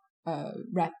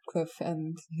Ratcliffe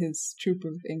and his troop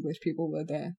of English people were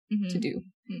there to do.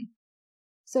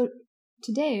 So,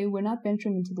 today, we're not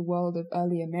venturing into the world of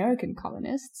early American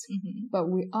colonists, but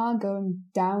we are going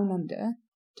down under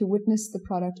to witness the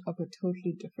product of a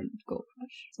totally different gold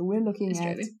rush. So we're looking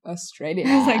at Australia.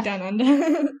 I was like, down under.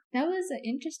 That was an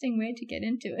interesting way to get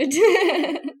into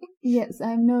it. Yes,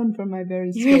 I'm known for my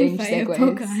very strange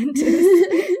segues.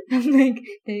 I'm like,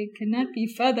 they cannot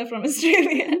be further from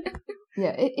Australia.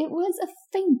 Yeah, it was a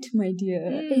feint, my dear.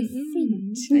 A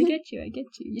feint. I get you.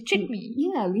 You trick me.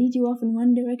 Yeah, lead you off in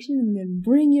one direction and then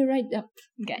bring you right up.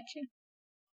 Gotcha.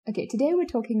 Okay, today we're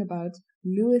talking about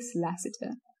Lewis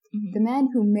Lassiter, the man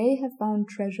who may have found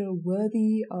treasure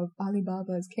worthy of Ali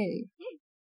Baba's cave,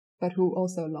 but who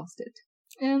also lost it.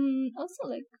 Also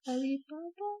like Ali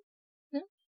Baba? No?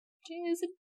 Is it?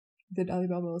 Did Ali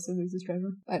Baba also lose his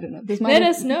treasure? I don't know. Let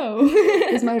us know.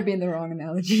 This might have been the wrong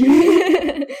analogy.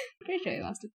 Pretty sure I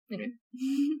lost it. Anyway.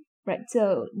 Right,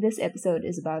 so this episode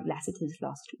is about Lassiter's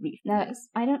Lost Reef. Now,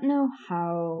 I don't know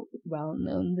how well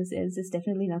known this is. It's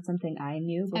definitely not something I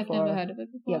knew before. I've never heard of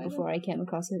it before. Yeah, before I came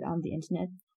across it on the internet.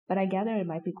 But I gather it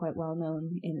might be quite well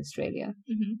known in Australia.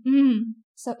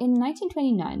 So in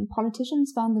 1929,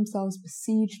 politicians found themselves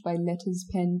besieged by letters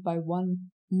penned by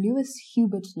one Lewis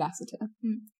Hubert Lassiter.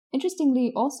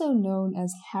 Interestingly, also known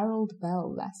as Harold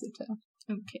Bell Lassiter.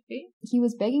 Okay. He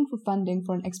was begging for funding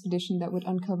for an expedition that would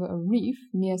uncover a reef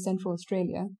near Central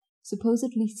Australia,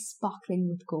 supposedly sparkling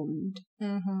with gold.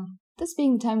 This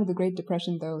being the time of the Great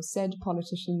Depression, though, said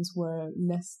politicians were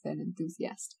less than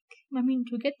enthusiastic. I mean,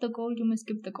 to get the gold, you must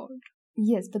give the gold.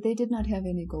 Yes, but they did not have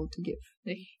any gold to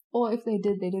give. Or if they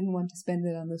did, they didn't want to spend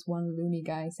it on this one loony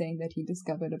guy saying that he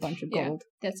discovered a bunch of gold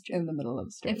that's true. in the middle of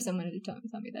Australia. If someone had told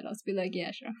me that, I'd be like,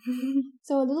 yeah, sure.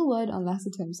 So a little word on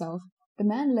Lassiter himself. The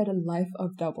man led a life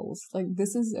of doubles. Like,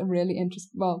 this is a really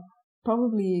interesting, well,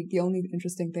 probably the only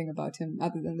interesting thing about him,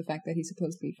 other than the fact that he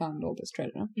supposedly found all this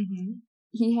treasure.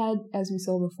 He had, as we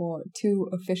saw before, two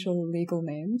official legal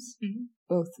names,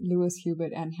 both Lewis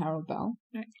Hubert and Harold Bell.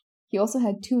 Right. He also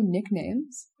had two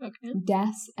nicknames,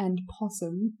 Das and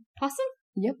Possum. Possum?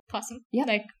 Yep. Possum? Yep.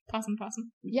 Like possum?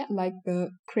 Yeah, like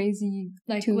the crazy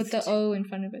like toothed... with the O in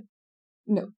front of it?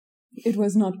 No. It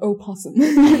was not Opossum.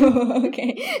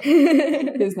 Okay.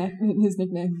 His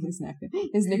nickname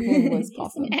was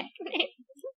Possum.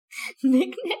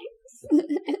 Nicknames?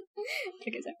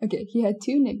 Okay, he had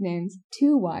two nicknames,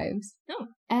 two wives,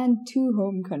 and two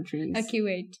home countries. Okay,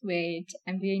 wait.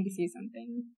 I'm beginning to see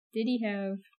something. Did he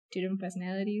have two different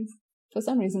personalities? For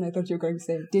some reason, I thought you were going to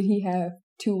say, did he have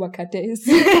two wakates?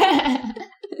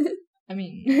 I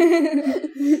mean...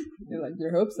 You're like, you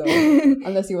hope so.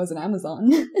 Unless he was an Amazon.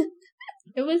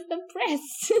 It was the press.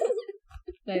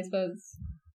 So I suppose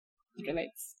it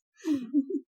relates.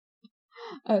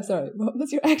 Sorry, what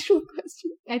was your actual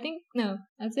question? I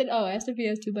said, I asked if he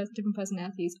has two different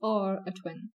personalities or a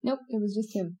twin. Nope, it was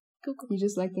just him. Cool. He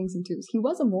just liked things in twos. He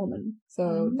was a Mormon,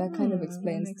 so that kind of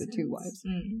explains the two wives.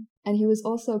 And he was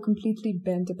also completely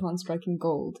bent upon striking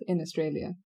gold in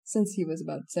Australia since he was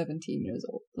about 17 years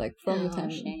old. Like, from the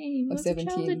time of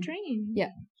 17. What's a dream?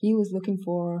 Yeah, he was looking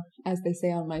for, as they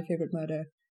say on My Favorite Murder,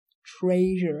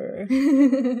 treasure.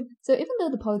 So even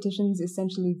though the politicians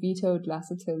essentially vetoed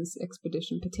Lassiter's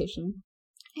expedition petition,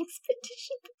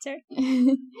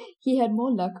 he had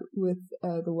more luck with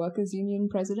the Workers' Union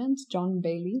president, John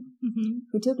Bailey,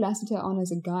 who took Lassiter on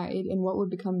as a guide in what would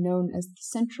become known as the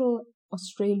Central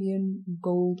Australian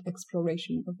Gold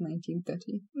Exploration of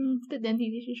 1930. But then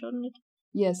he should shorten it.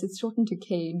 Yes, it's shortened to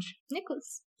Cage.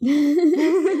 Nicholas.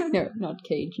 No, not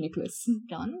Cage, Nicholas.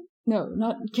 John? No,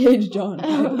 not Cage John.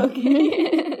 Oh,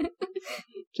 okay.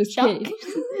 Just Shock. Cage.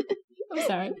 I'm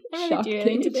sorry. I'm Shock really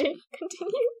Cage. today.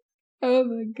 Continue. Oh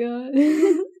my god.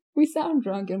 We sound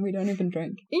drunk and we don't even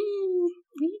drink.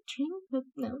 We drink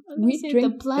we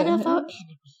drink the blood of our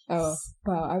enemies. Oh,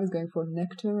 wow. I was going for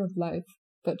nectar of life.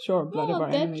 But sure, blood of our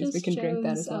enemies. We can drink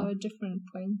that as well. Our different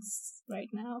points right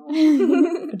now.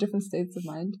 Different states of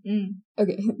mind.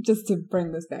 Okay, just to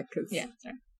bring this back, because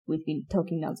sorry. We've been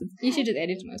talking nonsense. You should just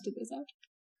edit most of this out.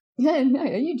 No,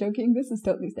 are you joking? This is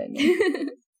totally staying in.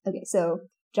 Okay, so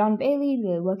John Bailey,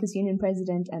 the Workers' Union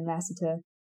president, and Lassiter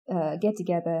get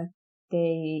together.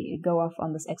 They go off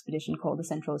on this expedition called the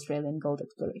Central Australian Gold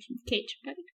Exploration. Cage,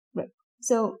 got it. Right.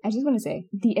 So, I just want to say,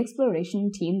 the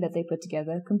exploration team that they put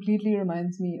together completely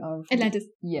reminds me of... Atlantis.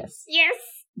 Yes. Yes!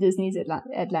 Disney's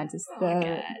Atlantis,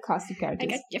 the cast of characters.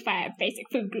 I got your 5 basic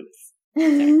food groups.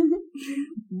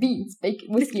 Beans, bacon,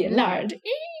 whiskey, and lard.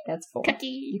 That's 4. Cookie.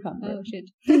 You can't remember. Oh, shit.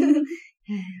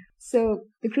 So,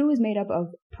 the crew is made up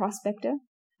of prospector,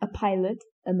 a pilot,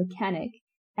 a mechanic,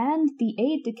 and the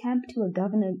aide-de-camp to a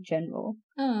governor-general.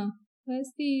 Oh, where's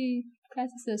the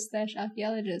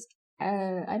classicist/archaeologist?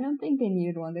 I don't think they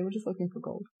needed one. They were just looking for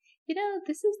gold. You know,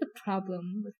 this is the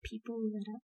problem with people that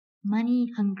are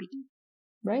money hungry.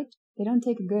 Right? They don't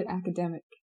take a good academic.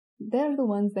 They're the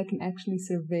ones that can actually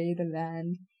survey the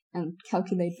land and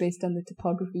calculate based on the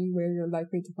topography where you're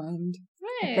likely to find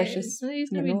a precious so he's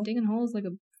going to be digging holes like a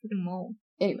freaking mole.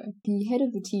 Anyway, the head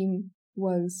of the team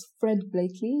was Fred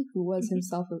Blakely, who was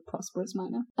himself a prosperous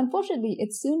miner. Unfortunately,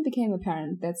 it soon became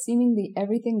apparent that seemingly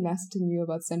everything Lassiter knew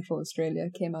about Central Australia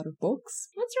came out of books.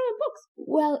 What's wrong with books?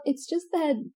 Well, it's just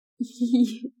that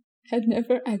he had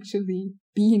never actually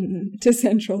been to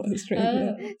Central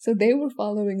Australia. So they were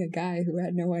following a guy who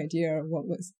had no idea what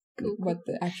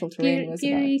the actual terrain was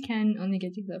about. Theory can only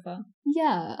get you so far.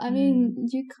 Yeah, I mean,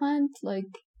 you can't,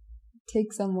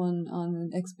 take someone on an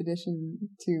expedition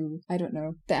to, I don't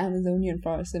know, the Amazonian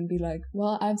forest and be like,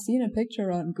 well, I've seen a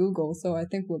picture on Google, so I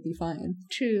think we'll be fine.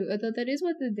 True, although that is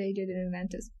what they did in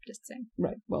Atlantis, just saying.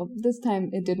 Right, well, this time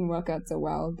it didn't work out so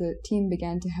well. The team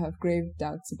began to have grave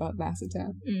doubts about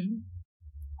Lassiter.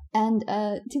 And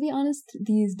to be honest,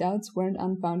 these doubts weren't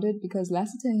unfounded because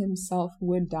Lassiter himself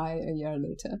would die a year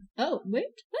later. Oh, wait?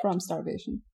 What? From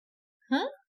starvation. Huh?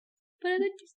 But they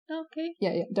just... Okay.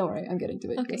 Yeah, don't worry, I'm getting to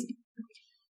it. Okay.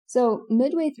 So,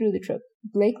 midway through the trip,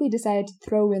 Blakely decided to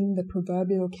throw in the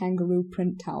proverbial kangaroo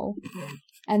print towel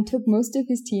and took most of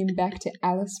his team back to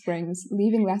Alice Springs,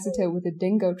 leaving Lassiter with a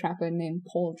dingo trapper named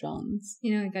Paul Johns.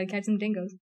 You know, you gotta catch some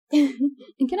dingoes.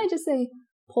 And can I just say,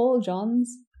 Paul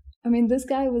Johns? I mean, this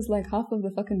guy was like half of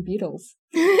the fucking Beatles.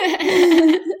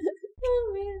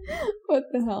 Oh, man. What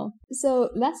the hell? So,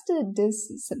 Lassiter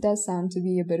does sound to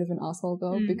be a bit of an asshole,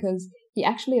 though, because he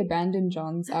actually abandoned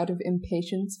Johns out of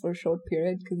impatience for a short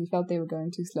period because he felt they were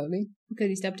going too slowly. Because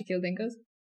he stopped to kill dingoes?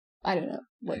 I don't know.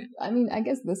 I mean, I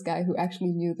guess this guy who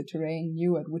actually knew the terrain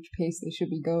knew at which pace they should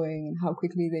be going and how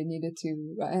quickly they needed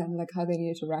to, and how they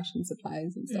needed to ration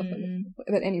supplies and stuff like that.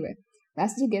 But anyway,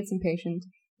 Lassiter gets impatient.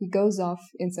 He goes off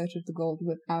in search of the gold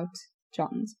without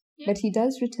Johns. But he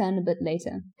does return a bit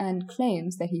later and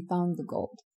claims that he found the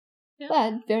gold. Yeah.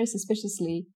 But, very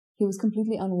suspiciously, he was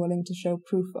completely unwilling to show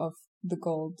proof of the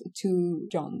gold to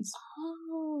Johns.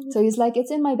 Oh. So he's like,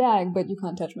 it's in my bag, but you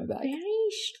can't touch my bag. Very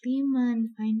Schliemann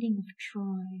Finding of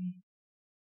Troy.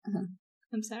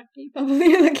 I'm sorry.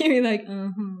 Probably looking at me like,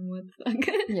 what the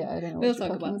fuck? Yeah, I don't know. We'll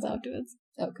talk about this afterwards.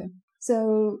 Okay.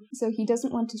 So he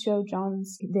doesn't want to show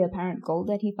Johns the apparent gold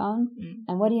that he found.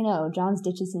 And what do you know? Johns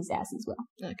ditches his ass as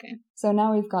well. Okay. So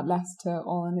now we've got Lassiter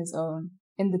all on his own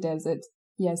in the desert.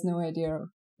 He has no idea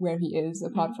where he is,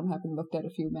 apart from having looked at a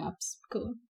few maps.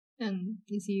 Cool. And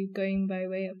is he going by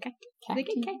way of cacti? Cacti? They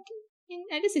get cacti?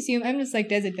 I just assume, I'm just like,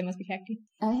 desert, there must be cacti.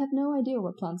 I have no idea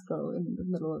what plants grow in the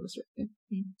middle of Australia.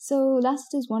 So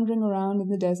Lassiter's wandering around in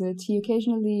the desert. He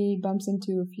occasionally bumps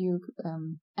into a few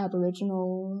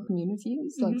Aboriginal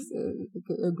communities, like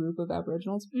a group of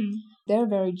Aboriginals. They're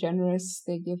very generous.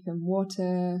 They give him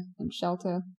water and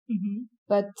shelter.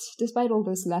 But despite all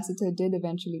this, Lassiter did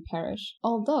eventually perish,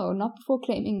 although not before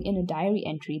claiming in a diary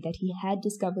entry that he had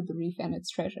discovered the reef and its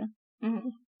treasure.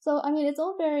 So, I mean, it's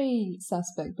all very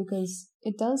suspect because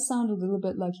it does sound a little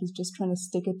bit like he's just trying to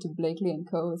stick it to Blakely and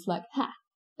co. It's like, ha,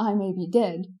 I may be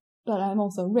dead, but I'm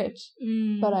also rich,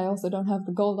 but I also don't have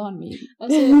the gold on me.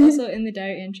 Also in the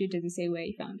diary entry, does it say where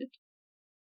he found it?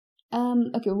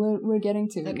 Okay, we're getting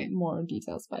to more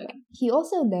details about it. He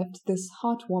also left this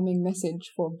heartwarming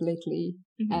message for Blakely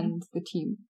and the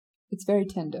team. It's very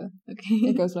tender. Okay.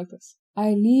 It goes like this.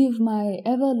 I leave my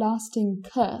everlasting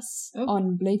curse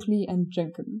on Blakely and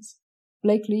Jenkins.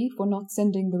 Blakely for not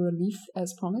sending the relief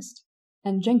as promised,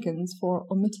 and Jenkins for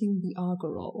omitting the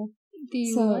Argorol.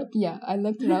 What? Yeah, I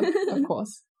looked it up, of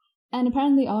course. And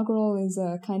apparently Augereau is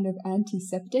a kind of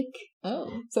antiseptic.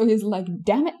 Oh. So he's like,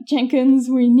 damn it, Jenkins,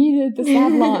 we needed the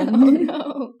Savlon. Oh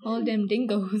no. All them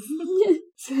dingoes.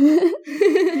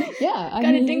 Yeah.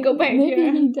 Got a dingo bite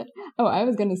here. I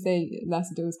was gonna say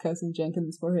Lassiter was cursing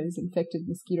Jenkins for his infected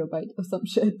mosquito bite or some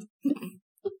shit.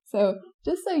 So,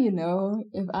 just so you know,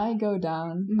 if I go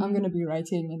down, I'm gonna be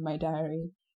writing in my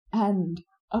diary, and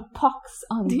a pox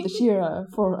on Bashira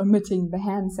for omitting the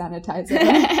hand sanitizer.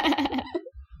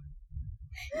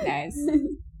 Nice.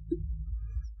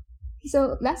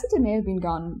 So, Lassiter may have been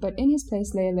gone, but in his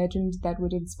place lay a legend that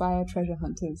would inspire treasure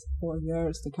hunters for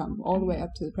years to come, all the way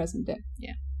up to the present day.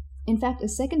 Yeah. In fact, a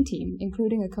second team,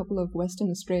 including a couple of Western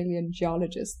Australian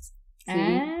geologists,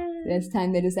 this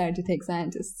time they decided to take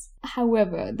scientists.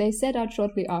 However, they set out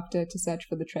shortly after to search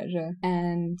for the treasure,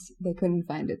 and they couldn't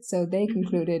find it, so they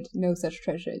concluded no such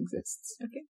treasure exists.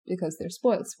 Okay. Because they're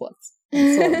spoiled sports.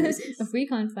 If we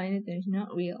can't find it, then it's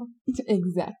not real.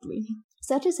 Exactly.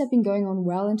 Searches have been going on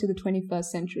well into the 21st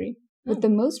century, with the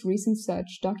most recent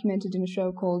search documented in a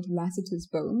show called Lassiter's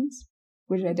Bones,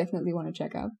 which I definitely want to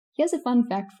check out. Here's a fun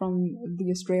fact from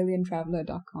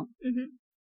theaustraliantraveller.com.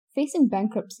 Facing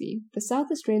bankruptcy, the South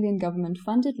Australian government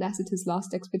funded Lassiter's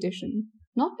last expedition,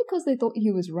 not because they thought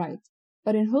he was right,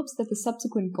 but in hopes that the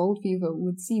subsequent gold fever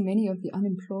would see many of the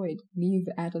unemployed leave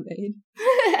Adelaide.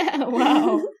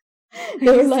 Wow.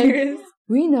 They were like,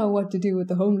 we know what to do with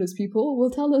the homeless people.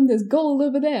 We'll tell them there's gold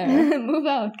over there. Move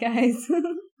out, guys.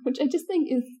 Which I just think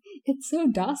it's so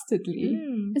dastardly.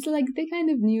 It's like they kind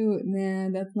of knew, nah,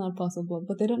 that's not possible,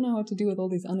 but they don't know what to do with all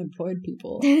these unemployed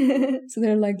people. So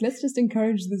they're like, let's just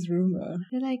encourage this rumor.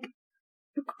 They're like,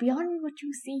 look beyond what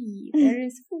you see. There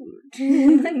is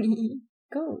food, money.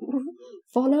 Go.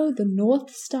 Follow the North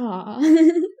Star.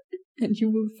 And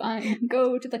you will find.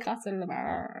 Go to the castle.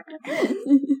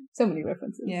 So many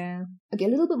references. Yeah. Okay, a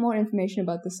little bit more information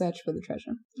about the search for the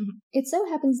treasure. It so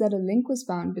happens that a link was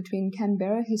found between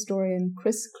Canberra historian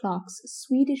Chris Clark's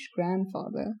Swedish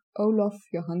grandfather, Olof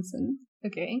Johansson,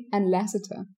 and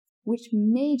Lassiter, which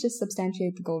may just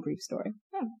substantiate the gold reef story.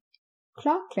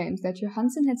 Clark claims that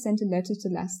Johansson had sent a letter to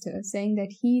Lassiter saying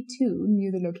that he too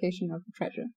knew the location of the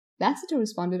treasure. Lassiter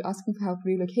responded asking for help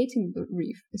relocating the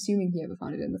reef, assuming he ever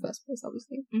found it in the first place,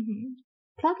 obviously.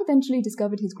 Clark eventually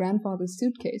discovered his grandfather's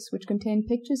suitcase, which contained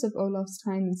pictures of Olaf's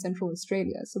time in Central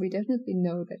Australia, so we definitely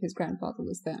know that his grandfather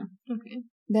was there.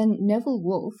 Then Neville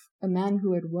Wolfe, a man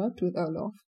who had worked with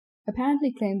Olaf,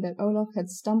 apparently claimed that Olaf had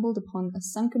stumbled upon a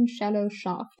sunken shallow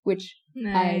shaft, which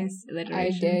I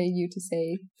dare you to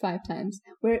say 5 times.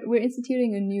 We're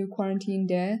instituting a new quarantine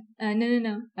dare.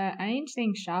 No. I ain't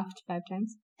saying shaft 5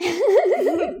 times.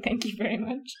 Thank you very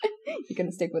much. You're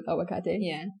gonna stick with awakate?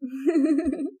 Yeah.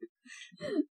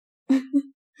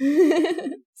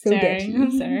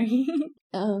 I'm sorry.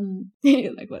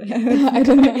 You're like, what? I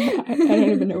don't know. I don't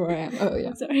even know where I am. Oh,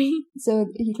 yeah. Sorry. So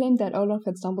he claimed that Olaf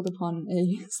had stumbled upon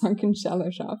a sunken shallow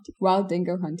shaft while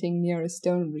dingo hunting near a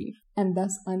stone reef, and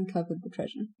thus uncovered the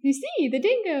treasure. You see, the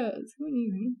dingoes! Who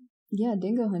knew? Yeah,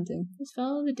 dingo hunting. Just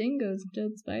follow the dingoes and kill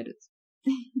the spiders.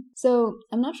 So,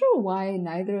 I'm not sure why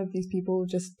neither of these people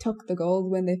just took the gold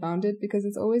when they found it, because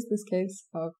it's always this case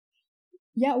of,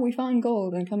 yeah, we found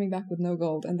gold, and coming back with no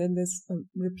gold, and then this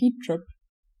repeat trip,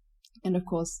 and of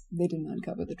course, they didn't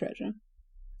uncover the treasure.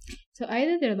 So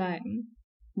either they're lying,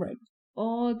 right,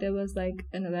 or there was like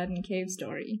an Aladdin cave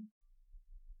story,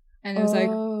 and it was like,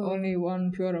 only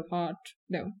one pure of heart.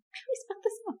 No, I always fuck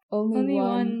this up. Only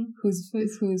one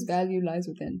whose value lies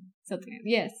within. Something,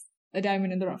 yes. A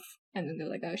diamond in the rough. And then they're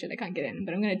like, oh shit, I can't get in.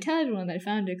 But I'm going to tell everyone that I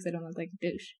found it because I don't look like a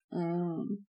douche.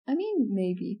 I mean,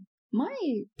 maybe. My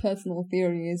personal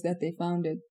theory is that they found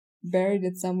it, buried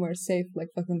it somewhere safe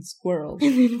like fucking squirrels.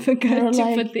 And they forgot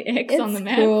to put the X on the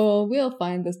map. It's cool, we'll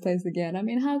find this place again. I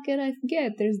mean, how could I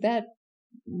forget? There's that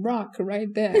rock right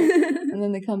there. And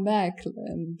then they come back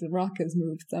and the rock has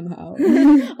moved somehow.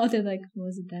 Or they're like,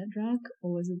 was it that rock?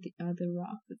 Or was it the other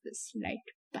rock with the slight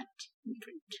butt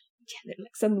imprint? Yeah, they're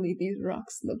like, suddenly these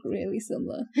rocks look really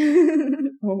similar.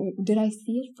 Oh, did I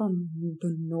see it from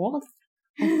the north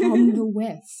or from the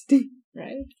west?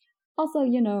 Right. Also,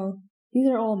 you know, these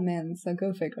are all men, so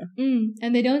go figure.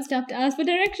 And they don't stop to ask for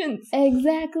directions.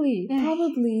 Exactly.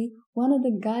 Probably one of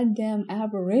the goddamn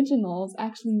aboriginals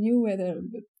actually knew where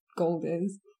the gold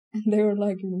is. And they were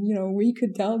like, you know, we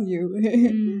could tell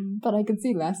you. But I could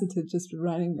see Lassiter just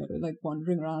running, like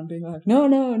wandering around being like, no,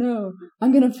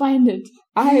 I'm gonna find it.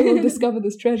 I will discover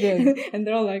this treasure. And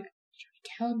they're all like, should we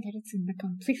tell him that it's in a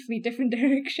completely different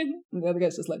direction. And the other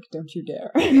guy's just like, don't you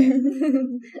dare.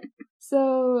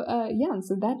 So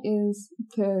that is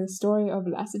the story of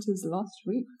Lassiter's Lost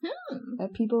Reef.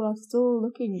 That people are still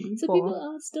looking for. So people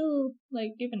are still,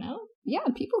 like, giving out? Yeah,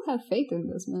 people have faith in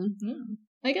this, man.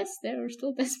 I guess they're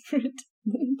still desperate.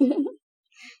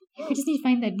 We just need to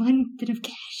find that one bit of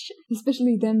cash.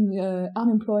 Especially them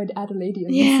unemployed Adelaideans.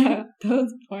 Yeah,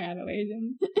 those poor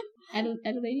Adelaideans.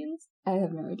 Adelaideans? I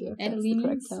have no idea if that's the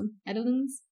correct term.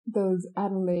 Adelans? Those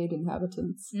Adelaide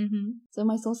inhabitants. So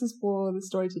my sources for the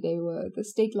story today were the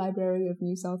State Library of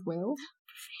New South Wales,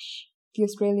 the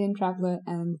Australian Traveller,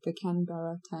 and the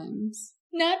Canberra Times.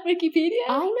 Not Wikipedia?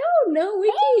 I know, no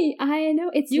Wiki. I know,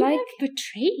 it's you like... You have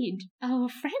betrayed our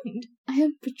friend. I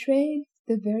have betrayed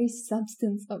the very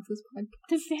substance of this podcast.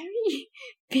 The very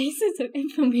basis of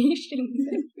information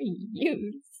that we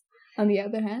use. On the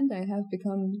other hand, I have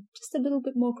become just a little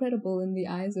bit more credible in the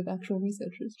eyes of actual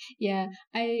researchers. Yeah,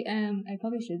 I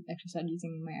probably should actually start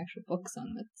using my actual books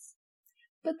on this.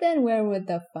 But then where would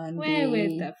the fun be? Where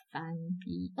would the fun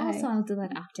be? Also, I'll do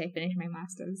that after I finish my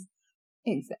master's.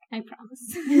 Exactly. I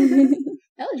promise.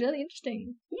 That was really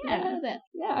interesting. Yeah. I love that.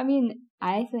 Yeah, I mean,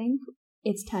 I think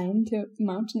it's time to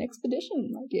mount an expedition,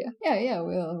 my dear. Yeah,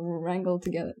 we'll wrangle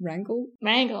together. Wrangle?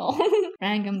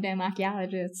 Random damn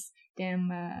archaeologists.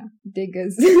 Them,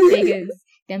 diggers,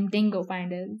 them dingo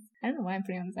finders. I don't know why I'm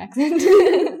putting on this accent.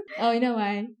 Oh, you know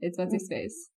why? It's what's his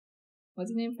face. What's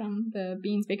his name from the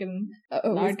Beans Bacon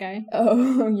lard guy?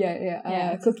 Oh,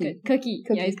 yeah. Cookie.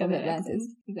 Yeah, he's got that accent.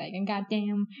 He's like, and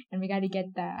goddamn, and we gotta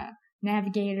get the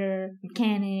navigator,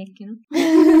 mechanic, you know?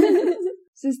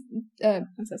 I'm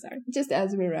so sorry. Just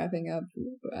as we're wrapping up,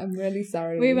 I'm really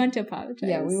sorry. We want to apologize.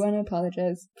 Yeah, we want to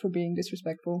apologize for being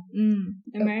disrespectful.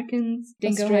 Americans,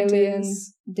 dingo Australians,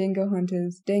 hunters, dingo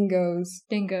hunters, dingoes,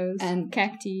 and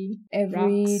cacti,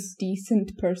 every rocks.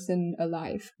 Decent person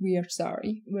alive. We are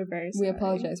sorry. We're very sorry. We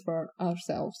apologize for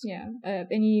ourselves. Yeah.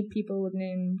 Any people with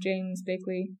name James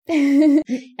Bickley.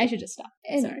 I should just stop.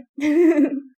 Sorry.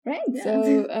 Right, yeah. So, I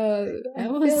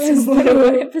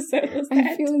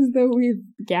feel as though we've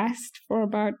gasped for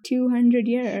about 200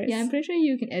 years. Yeah, I'm pretty sure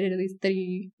you can edit at least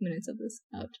 30 minutes of this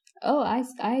out. Oh, I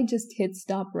just hit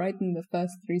stop right in the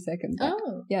first 3 seconds.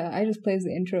 Oh. Yeah, I just plays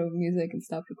the intro music and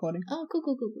stopped recording. Oh,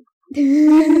 cool.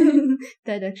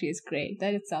 That actually is great.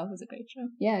 That itself is a great show.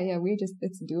 Yeah,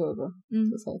 it's a do-over,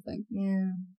 this whole thing.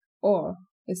 Yeah. Or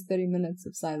it's 30 minutes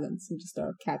of silence and just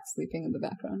our cat sleeping in the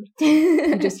background.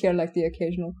 You just hear like the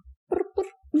occasional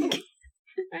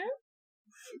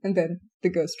and then the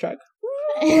ghost truck.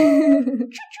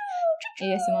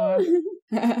 ASMR.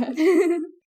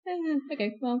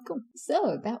 Okay, well, cool.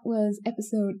 So that was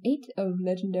episode 8 of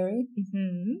Legendary.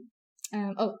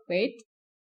 Oh, wait.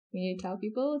 We need to tell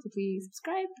people to please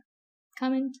subscribe,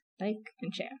 comment, like,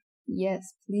 and share.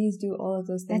 Yes, please do all of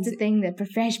those things. That's a thing that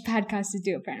professional podcasters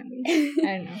do, apparently. I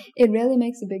don't know. It really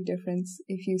makes a big difference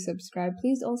if you subscribe.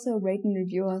 Please also rate and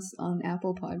review us on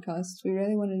Apple Podcasts. We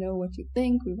really want to know what you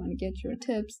think. We want to get your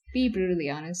tips. Be brutally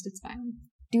honest. It's fine.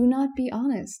 Do not be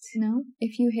honest. No?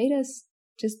 If you hate us,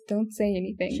 just don't say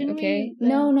anything, Shouldn't okay? We,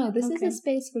 no. This is a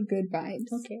space for good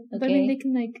vibes. Okay. But I mean, they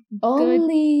can, like,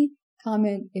 only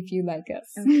comment if you like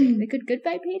us. Okay. They could good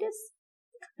vibe hate us?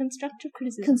 Constructive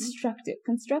criticism.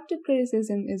 Constructive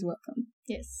criticism is welcome.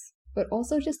 Yes. But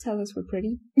also just tell us we're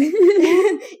pretty.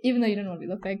 Even though you don't know what we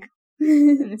look like.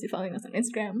 Unless you're following us on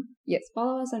Instagram. Yes,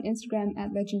 follow us on Instagram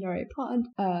at LegendaryPod.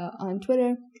 On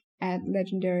Twitter at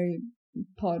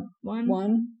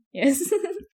LegendaryPod1. Yes.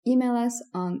 Email us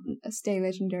on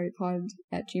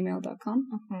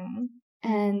staylegendarypod@gmail.com.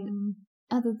 And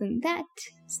other than that,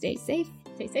 stay safe,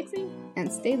 stay sexy,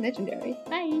 and stay legendary.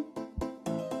 Bye.